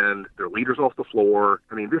defend. They're leaders off the floor.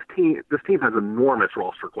 This team has enormous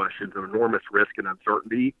roster questions and enormous risk and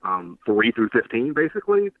uncertainty, 3 through 15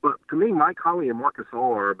 basically. But to me, Mike Conley and Marc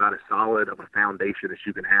Gasol are about as solid of a foundation as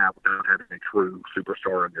you can have without having a true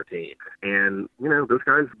superstar on your team. And those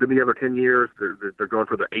guys have been together 10 years. They're going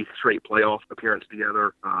for their 8th straight playoff appearance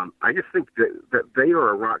together. I just think that they are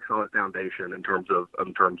a rock solid foundation in terms of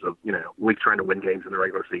league trying to win games in the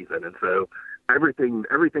regular season, and so everything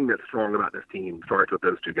that's strong about this team starts with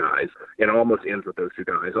those two guys and almost ends with those two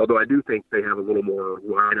guys. Although I do think they have a little more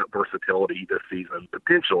lineup versatility this season.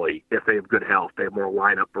 Potentially, if they have good health, they have more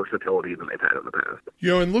lineup versatility than they've had in the past.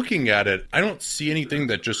 In looking at it, I don't see anything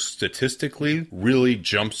that just statistically really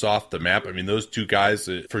jumps off the map. Those two guys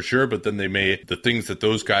for sure, but then the things that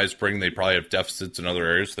those guys bring, they probably have deficits in other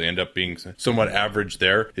areas. So they end up being somewhat average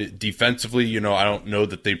there. Defensively, I don't know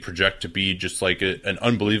that they project to be just like an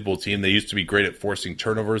unbelievable team. They used to be great at forcing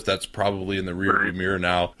turnovers. That's probably in the rearview mirror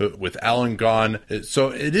now with Allen gone. So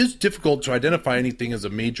it is difficult to identify anything as a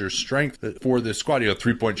major strength for this squad.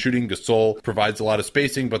 3-point shooting, Gasol provides a lot of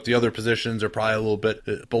spacing, but the other positions are probably a little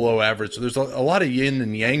bit below average. So there's a lot of yin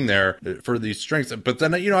and yang there for these strengths. But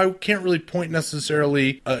then, I can't really point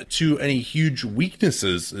necessarily to any huge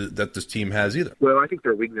weaknesses that this team has either. Well, I think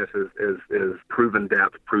their weakness is proven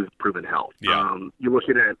depth, proven health. Yeah. You're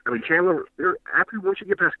looking at, Chandler, once you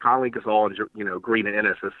get past Conley, Gasol, and Green and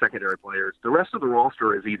Ennis as secondary players. The rest of the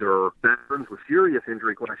roster is either veterans with serious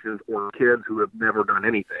injury questions or kids who have never done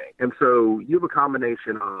anything. And so you have a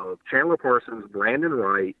combination of Chandler Parsons, Brandon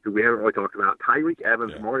Wright, who we haven't really talked about, Tyreek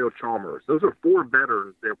Evans, Mario Chalmers. Those are 4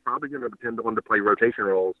 veterans they're probably going to depend on to play rotation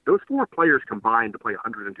roles. Those 4 players combined to play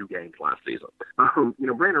 102 games last season.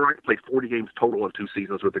 Brandon Wright played 40 games total in 2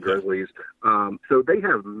 seasons with the Grizzlies. So they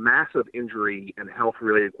have massive injury and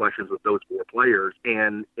health-related questions with those 4 players.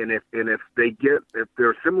 And if there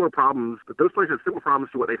are similar problems, if those players have similar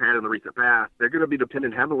problems to what they've had in the recent past, they're going to be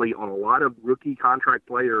dependent heavily on a lot of rookie contract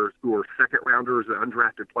players who are second-rounders and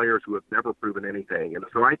undrafted players who have never proven anything. And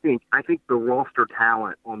so I think the roster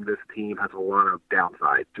talent on this team has a lot of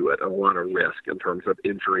downside to it, a lot of risk in terms of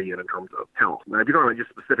injury and in terms of health. Now, if you're talking about just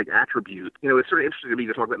specific attributes, it's sort of interesting to me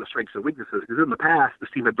to talk about the strengths and weaknesses, because in the past, this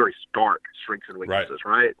team had very stark strengths and weaknesses,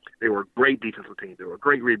 right? They were a great defensive team. They were a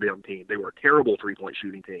great rebound team. They were a terrible three-point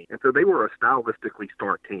shooting team. And so they were a stylistically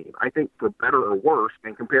stark team. I think for better or worse,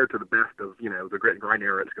 and compared to the best of, the grit and grind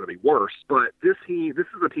era, it's going to be worse. But this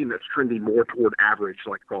is a team that's trending more toward average,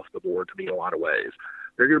 like across the board, to me in a lot of ways.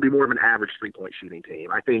 They're going to be more of an average three-point shooting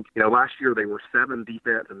team. I think, last year they were 7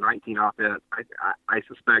 defense and 19 offense. I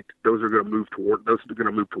suspect those are going to move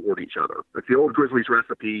toward each other. It's the old Grizzlies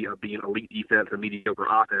recipe of being elite defense and mediocre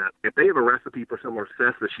offense. If they have a recipe for similar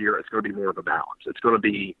success this year, it's going to be more of a balance. It's going to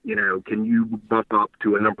be, can you bump up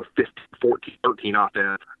to a number 15, 14, 13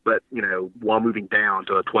 offense, but, while moving down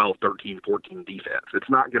to a 12, 13, 14 defense. It's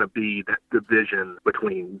not going to be that division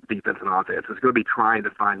between defense and offense. It's going to be trying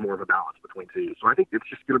to find more of a balance between two. So I think it's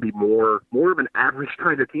just going to be more of an average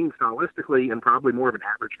kind of team stylistically, and probably more of an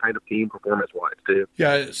average kind of team performance-wise too.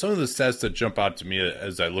 Yeah, some of the stats that jump out to me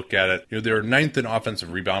as I look at it, they were 9th in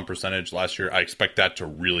offensive rebound percentage last year. I expect that to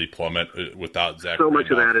really plummet without Zach. So Randolph.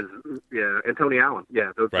 Much of that is, and Tony Allen.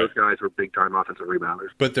 Yeah, those guys were big-time offensive rebounders.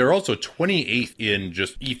 But they're also 28th in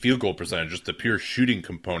just field goal percentage, just the pure shooting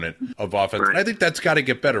component of offense. Right. And I think that's got to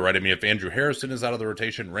get better, right? I mean, if Andrew Harrison is out of the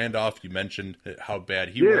rotation, Randolph, you mentioned how bad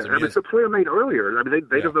he was. It's a point I made earlier. I mean,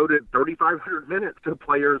 they devoted 3,500 minutes to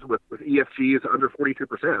players with EFGs under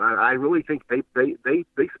 42%. I really think they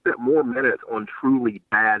spent more minutes on truly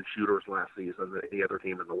bad shooters last season than any other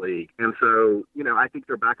team in the league. And so, I think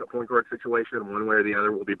their backup point guard situation, one way or the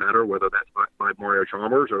other, will be better, whether that's by Mario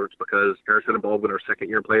Chalmers or it's because Harrison and Baldwin are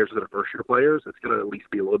second-year players instead of first-year players. It's going to at least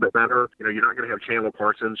be a little bit better. You're not going to have Chandler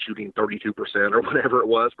Parsons shooting 32% or whatever it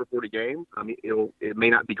was for 40 games. I mean, it may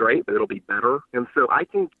not be great, but it'll be better. And so I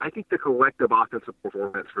think the collective offensive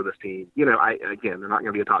performance for this team, they're not going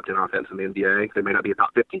to be a top 10 offense in the NBA. They may not be a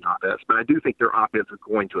top 15 offense, but I do think their offense is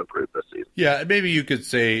going to improve this season. Yeah, maybe you could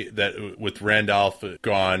say that with Randolph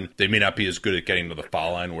gone, they may not be as good at getting to the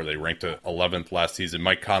foul line where they ranked 11th last season.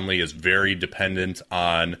 Mike Conley is very dependent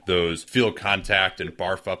on those field contact and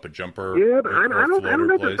barf up a jumper. Yeah, but I don't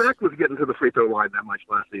know if Zach was getting to the free throw line that much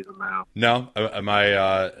last season now. No? Am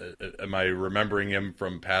I remembering him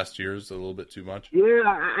from past years a little bit too much? Yeah,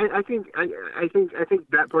 I think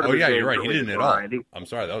that part of the game. Oh, yeah, you're right. He didn't at all. I'm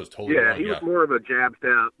sorry, that was totally wrong. He was more of a jab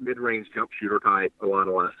step, mid-range jump shooter type a lot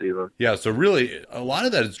of last season. Yeah, so really, a lot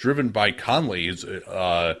of that is driven by Conley. He's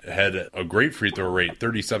had a great free throw rate,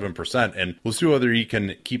 37%, and we'll see whether he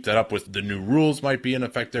can keep that up with the new rules might be in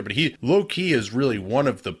effect there. But he, low-key, is really one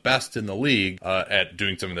of the best in the league at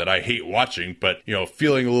doing something that I hate watching, but,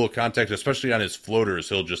 feeling a little contact, especially on his floaters.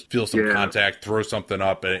 He'll just feel some contact, throw something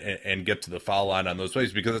up, and get to the foul line on those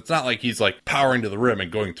plays, because it's not like he's like powering to the rim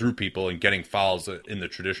and going through people and getting fouls in the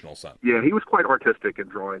traditional sense. Yeah, he was quite artistic in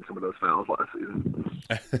drawing some of those fouls last season.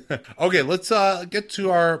 Okay, let's get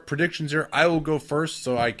to our predictions here. I will go first,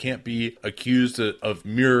 so I can't be accused of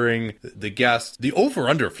mirroring the guest. The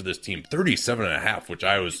over-under for this team, 37.5, which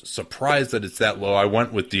I was surprised that it's that low. I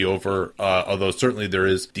went with the over, although certainly there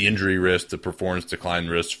is the injury risk, the performance decline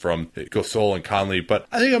risk from Gasol and Conley, but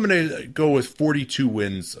I think I'm going to go with 42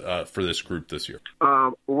 wins for this group this year.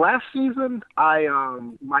 Last season,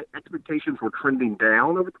 my expectations were trending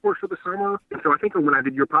down over the course of the summer, and so I think when I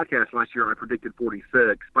did your podcast last year, I predicted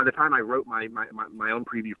 46. By the time I wrote my own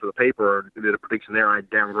preview for the paper and did a prediction there, I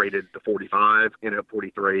downgraded to 45, ended up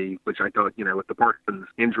 43, which I thought, with the Parsons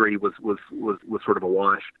injury was sort of a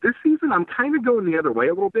wash. This season, I'm kind of going the other way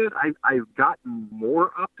a little bit. I've gotten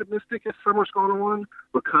more optimistic as summer's gone on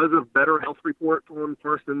because of better health reports on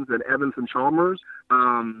Parsons and Evans and Chalmers.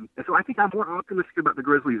 And so I think I'm more optimistic about the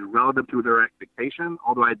Grizzlies relative to their expectation,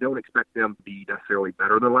 although I don't expect them to be necessarily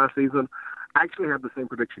better than last season. I actually have the same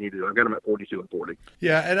prediction you do. I've got them at 42-40.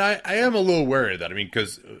 Yeah, and I am a little wary of that. I mean,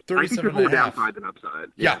 because 37 I think there's more downside than upside.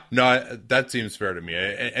 Yeah, no, that seems fair to me.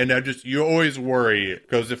 And you always worry,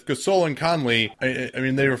 because if Gasol and Conley, I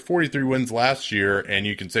mean, they were 43 wins last year, and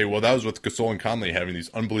you can say, well, that was with Gasol and Conley having these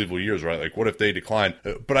unbelievable years, right? Like, what if they decline?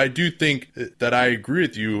 But I do think that I agree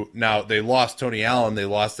with you. Now, they lost Tony Allen, they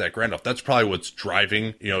lost Zach Randolph. That's probably what's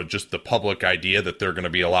driving, just the public idea that they're going to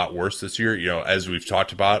be a lot worse this year. As we've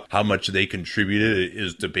talked about, how much they contributed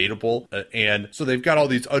is debatable. And so they've got all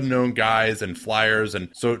these unknown guys and flyers. And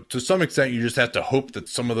so to some extent, you just have to hope that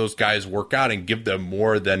some of those guys work out and give them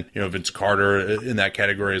more than, Vince Carter in that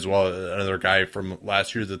category as well, another guy from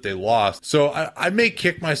last year that they lost. So I may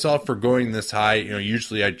kick myself for going this high.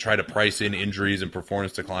 Usually I try to price in injuries and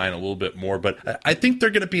performance decline a little bit more, but I think they're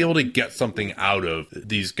going to be able to get something out of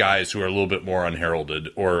these guys who are a little bit more unheralded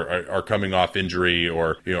or are coming off injury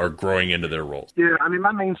or, are growing into their roles. Yeah, I mean,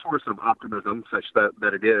 my main source of optimism, such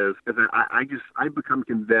that it is that I've become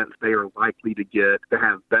convinced they are likely to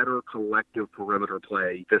have better collective perimeter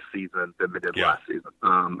play this season than they did last season.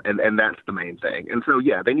 And that's the main thing. And so,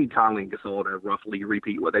 they need Conley and Gasol to roughly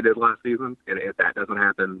repeat what they did last season. And if that doesn't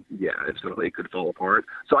happen, it could fall apart.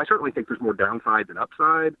 So I certainly think there's more downside than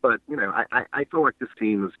upside. But, I feel like this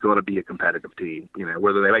team is going to be a competitive team.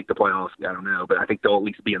 Whether they make the playoffs, I don't know. But I think they'll at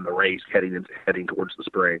least be in the race heading towards the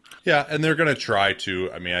spring. Yeah, and they're going to try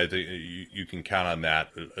to. I mean, I think you can count on that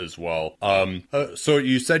as well. So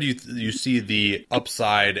you said you see the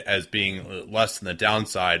upside as being less than the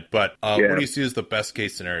downside, but what do you see as the best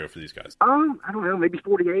case scenario for these guys? I don't know, maybe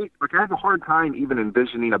 48. Like, I have a hard time even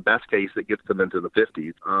envisioning a best case that gets them into the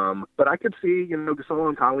 50s. But I could see, Gasol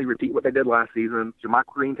and Conley repeat what they did last season. JaMychal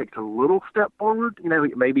Green takes a little step forward.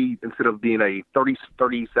 Maybe instead of being a 38%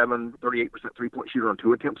 three-point shooter on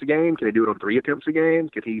 2 attempts a game, can they do it on 3 attempts a game?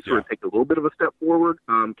 Can he sort of take a little bit of a step forward?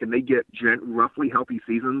 Can they get roughly healthy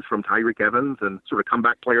seasons from Tyreke Evans and sort of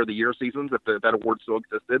comeback player of the year seasons if that award still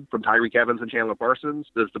existed from Tyreke Evans and Chandler Parsons?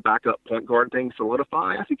 Does the backup point guard thing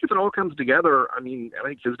solidify? I think if it all comes together, I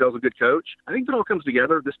think Tisdale's a good coach. I think if it all comes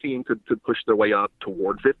together, this team could push their way up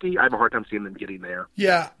toward 50. I have a hard time seeing them getting there.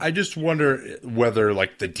 Yeah, I just wonder whether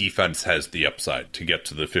the defense has the upside to get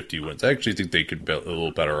to the 50 wins. I actually think they could be a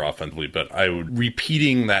little better offensively, but I would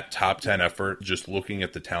repeating that top 10 effort, just looking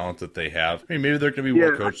at the talent that they have. I mean, maybe they're going to be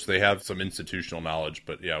well coached. They have some institutional knowledge,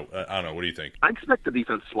 but I don't know. What do you think? I expect the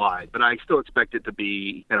defense slide, but I still expect it to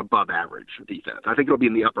be an above average defense. I think it'll be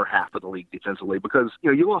in the upper half of the league defensively because,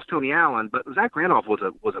 you lost Tony Allen, but Zach Randolph was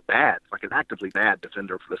an actively bad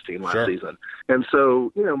defender for this team last season. And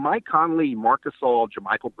so, Mike Conley, Marc Gasol,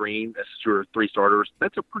 JaMychal Green as your 3 starters,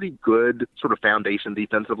 that's a pretty good sort of foundation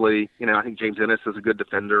defensively. I think James Ennis is a good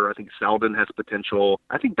defender. I think Selden has potential.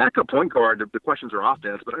 I think backup point guard, the questions are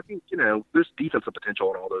offense, but I think, there's defensive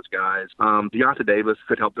potential in all those guys. Deonta Davis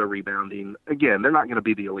could help their rebounding. Again, they're not going to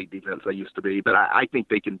be the elite defense they used to be, but I think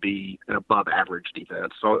they can be an above average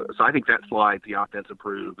defense. So I think that slides, the offense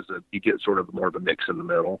improves, and you get sort of more of a mix in the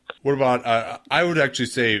middle. What about, I would actually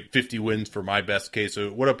say 50 wins for my best case.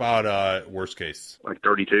 So what about worst case? Like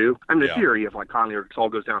 32? I mean, the theory of Conley or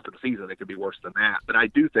Gasol goes down for the season, it could be worse than that. But I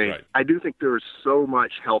do think there's so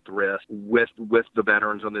much health risk with the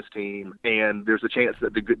veterans on this team, and there's a chance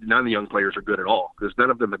that none of the young players are good at all because none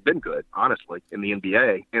of them have been good, honestly, in the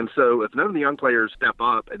NBA. And so if none of the young players step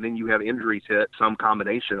up and then you have injuries hit some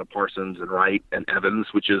combination of Parsons and Wright and Evans,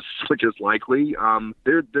 which is likely,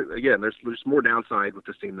 there's more downside with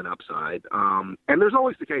this team than upside. And there's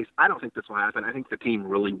always the case. I don't think this will happen. I think the team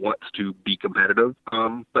really wants to be competitive.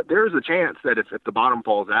 But there's a chance that if the bottom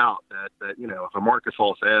falls out, that if a Marc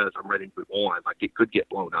Gasol says, I'm ready to move on, it could get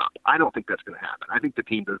blown up. I don't think that's going to happen. I think the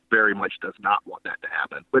team very much does not want that to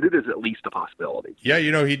happen, but it is at least a possibility. Yeah,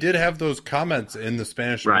 he did have those comments in the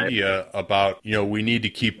Spanish media about, we need to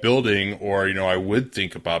keep building, or, I would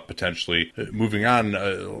think about potentially moving on.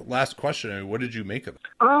 Last question, what did you make of it?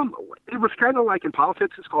 It was kind of like in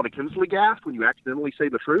politics, it's called a Kinsley gasp when you accidentally say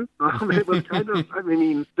the truth. It was kind of,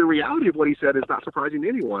 the reality of what he said is not surprising to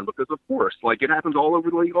anyone because, of course, it happens all over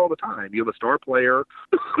the league all the time. You have a star player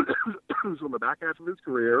who's on the back half of his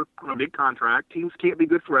career on a big contract. Teams can't be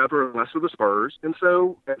good forever unless they're the Spurs. And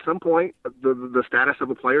so at some point, the status of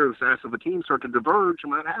a player, the status of a team start to diverge.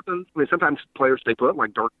 And when that happens, sometimes players stay put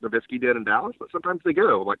like Dirk Nowitzki did in Dallas, but sometimes they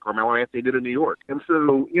go like Carmelo Anthony did in New York. And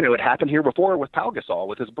so, it happened here before with Pau Gasol,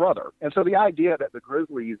 with his brother. And so the idea that the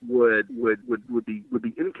Grizzlies would be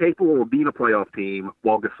incapable of being a playoff team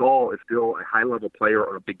while Gasol is still a high-level player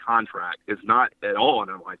on a big contract is not at all an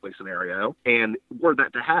unlikely scenario. And were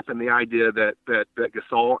that to happen, the idea that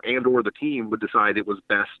Gasol and or the team would decide it was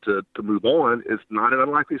best to move on is not an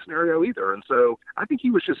unlikely scenario either. And so I think he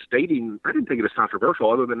was just stating, I didn't think it was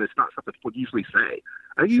controversial other than it's not something people usually say.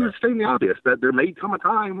 I think he was stating the obvious, that there may come a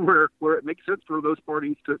time where it makes sense for those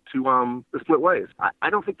parties to split ways. I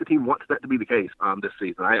don't think the team wants that to be the case this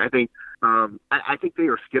season. I think they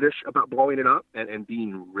are skittish about blowing it up and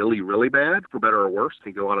being really, really bad, for better or worse. I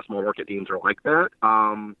think a lot of small market teams are like that.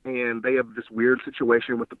 And they have this weird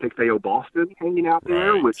situation with the pick they owe Boston hanging out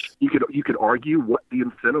there, right, which you could argue what the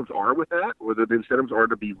incentives are with that, whether the incentives are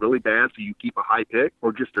to be really bad so you keep a high pick,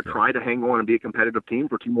 or just to try to hang on and be a competitive team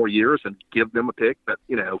for 2 more years and give them a pick that,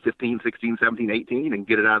 15, 16, 17, 18 and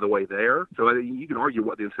get it out of the way there. So you can argue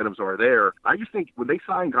what the incentives are there. I just think when they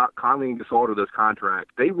signed Conley and Gasol to those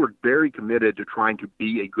contracts, they were very committed to trying to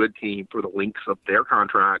be a good team for the lengths of their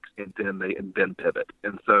contracts and then pivot.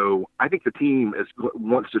 And so I think the team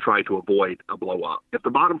wants to try to avoid a blow up. If the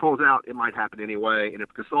bottom falls out, it might happen anyway. And if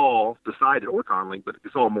Gasol decided, or Conley, but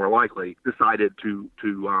Gasol more likely, decided to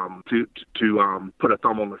put a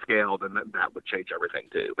thumb on the scale, then that would change everything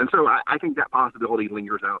too. And so I think that possibility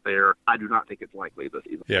lingers out there. I do not think it's likely this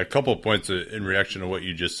season. Yeah, a couple of points in reaction to what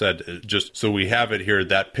you just said. Just so we have it here,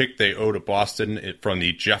 that pick they owe to Boston from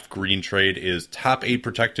the Jeff Green trade is top 8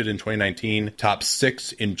 protected in 2019, top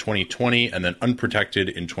 6 in 2020, and then unprotected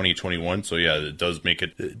in 2021. So yeah, it does make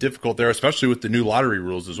it difficult there, especially with the new lottery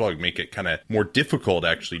rules as well. It make it kind of more difficult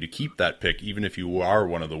actually to keep that pick, even if you are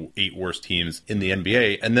one of the 8 worst teams in the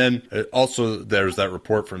NBA. And then also there's that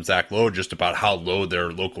report from Zach Lowe just about how low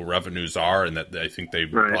their local revenues are, and that I think they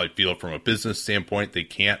probably feel from a business standpoint they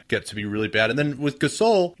can't get to be really bad. And then with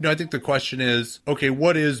Gasol, I think the question is, okay,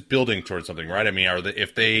 what is building towards something, right? I mean,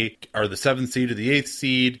 if they are the 7th seed or the 8th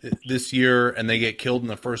seed this year and they get killed in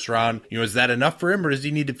the first round, is that enough for him, or does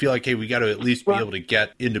he need to feel like, hey, we got to at least be able to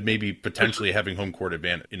get into maybe potentially having home court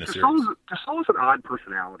advantage in a series? Gasol is an odd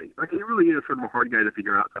personality. Like, he really is sort of a hard guy to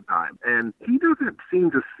figure out sometimes. And he doesn't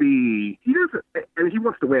seem to see, and he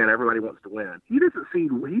wants to win. Everybody wants to win. He doesn't seem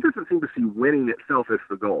to see winning itself as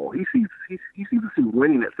the goal. He seems to see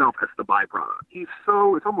winning itself as the byproduct. It's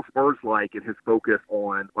almost Spurs-like in his focus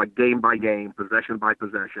on, like, game by game, possession by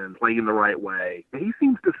possession, playing the right way. And he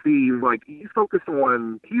seems to see, like, he's focused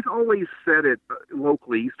on, he's always said it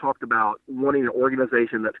locally, he's talked about wanting an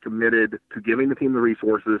organization that's committed to giving the team the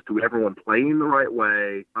resources, to everyone playing the right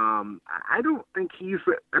way. I don't think he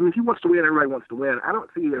wants to win, everybody wants to win. I don't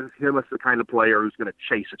see him as the kind of player who's going to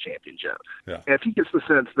chase a championship. Yeah. And if he gets the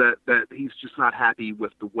sense that he's just not happy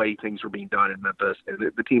with the way things are being done in Memphis and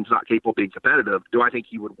the team's not capable of being competitive, do I think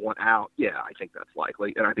he would want out? Yeah, I think that's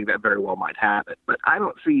likely, and I think that very well might happen. But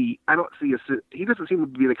he doesn't seem to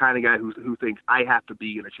be the kind of guy who thinks I have to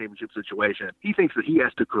be in a championship situation. He thinks that he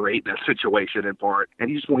has to create that situation in part, and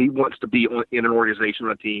he wants to be in an organization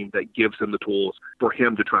or a team that gives him the tools for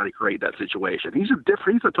him to try to create that situation. He's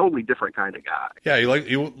a totally different kind of guy. Yeah,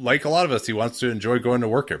 like a lot of us, he wants to enjoy going to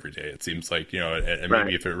work every day. It seems like, and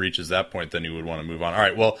maybe if it reaches that point, then he would want to move on. All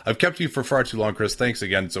right, well, I've kept you for far too long, Chris. Thanks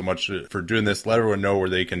again so much for doing this. Let everyone know where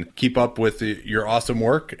they can keep up with your awesome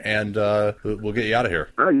work, and we'll get you out of here.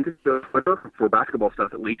 You can look for basketball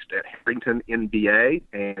stuff at least at Harrington NBA,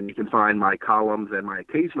 and you can find my columns and my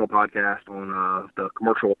occasional podcast on the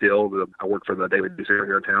Commercial Appeal. I work for the Daily Newspaper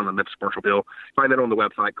here in town, the Memphis Commercial Appeal. Find that on the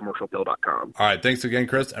website, commercialappeal.com. All right, thanks again,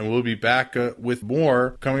 Chris, and we'll be back with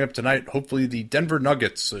more coming up tonight. Hopefully the Denver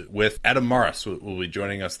Nuggets with Adam Morris will be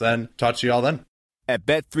joining us then. Talk to you all then. At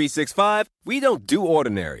Bet365, we don't do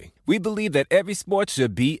ordinary. We believe that every sport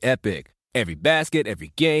should be epic. Every basket,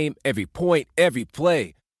 every game, every point, every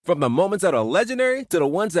play. From the moments that are legendary to the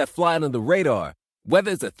ones that fly under the radar.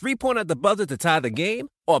 Whether it's a 3-pointer at the buzzer to tie the game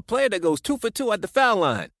or a player that goes 2 for 2 at the foul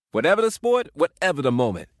line. Whatever the sport, whatever the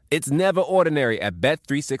moment. It's never ordinary at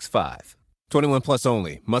Bet365. 21 plus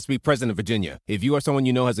only. Must be present in Virginia. If you or someone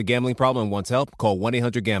you know has a gambling problem and wants help, call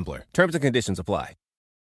 1-800-GAMBLER. Terms and conditions apply.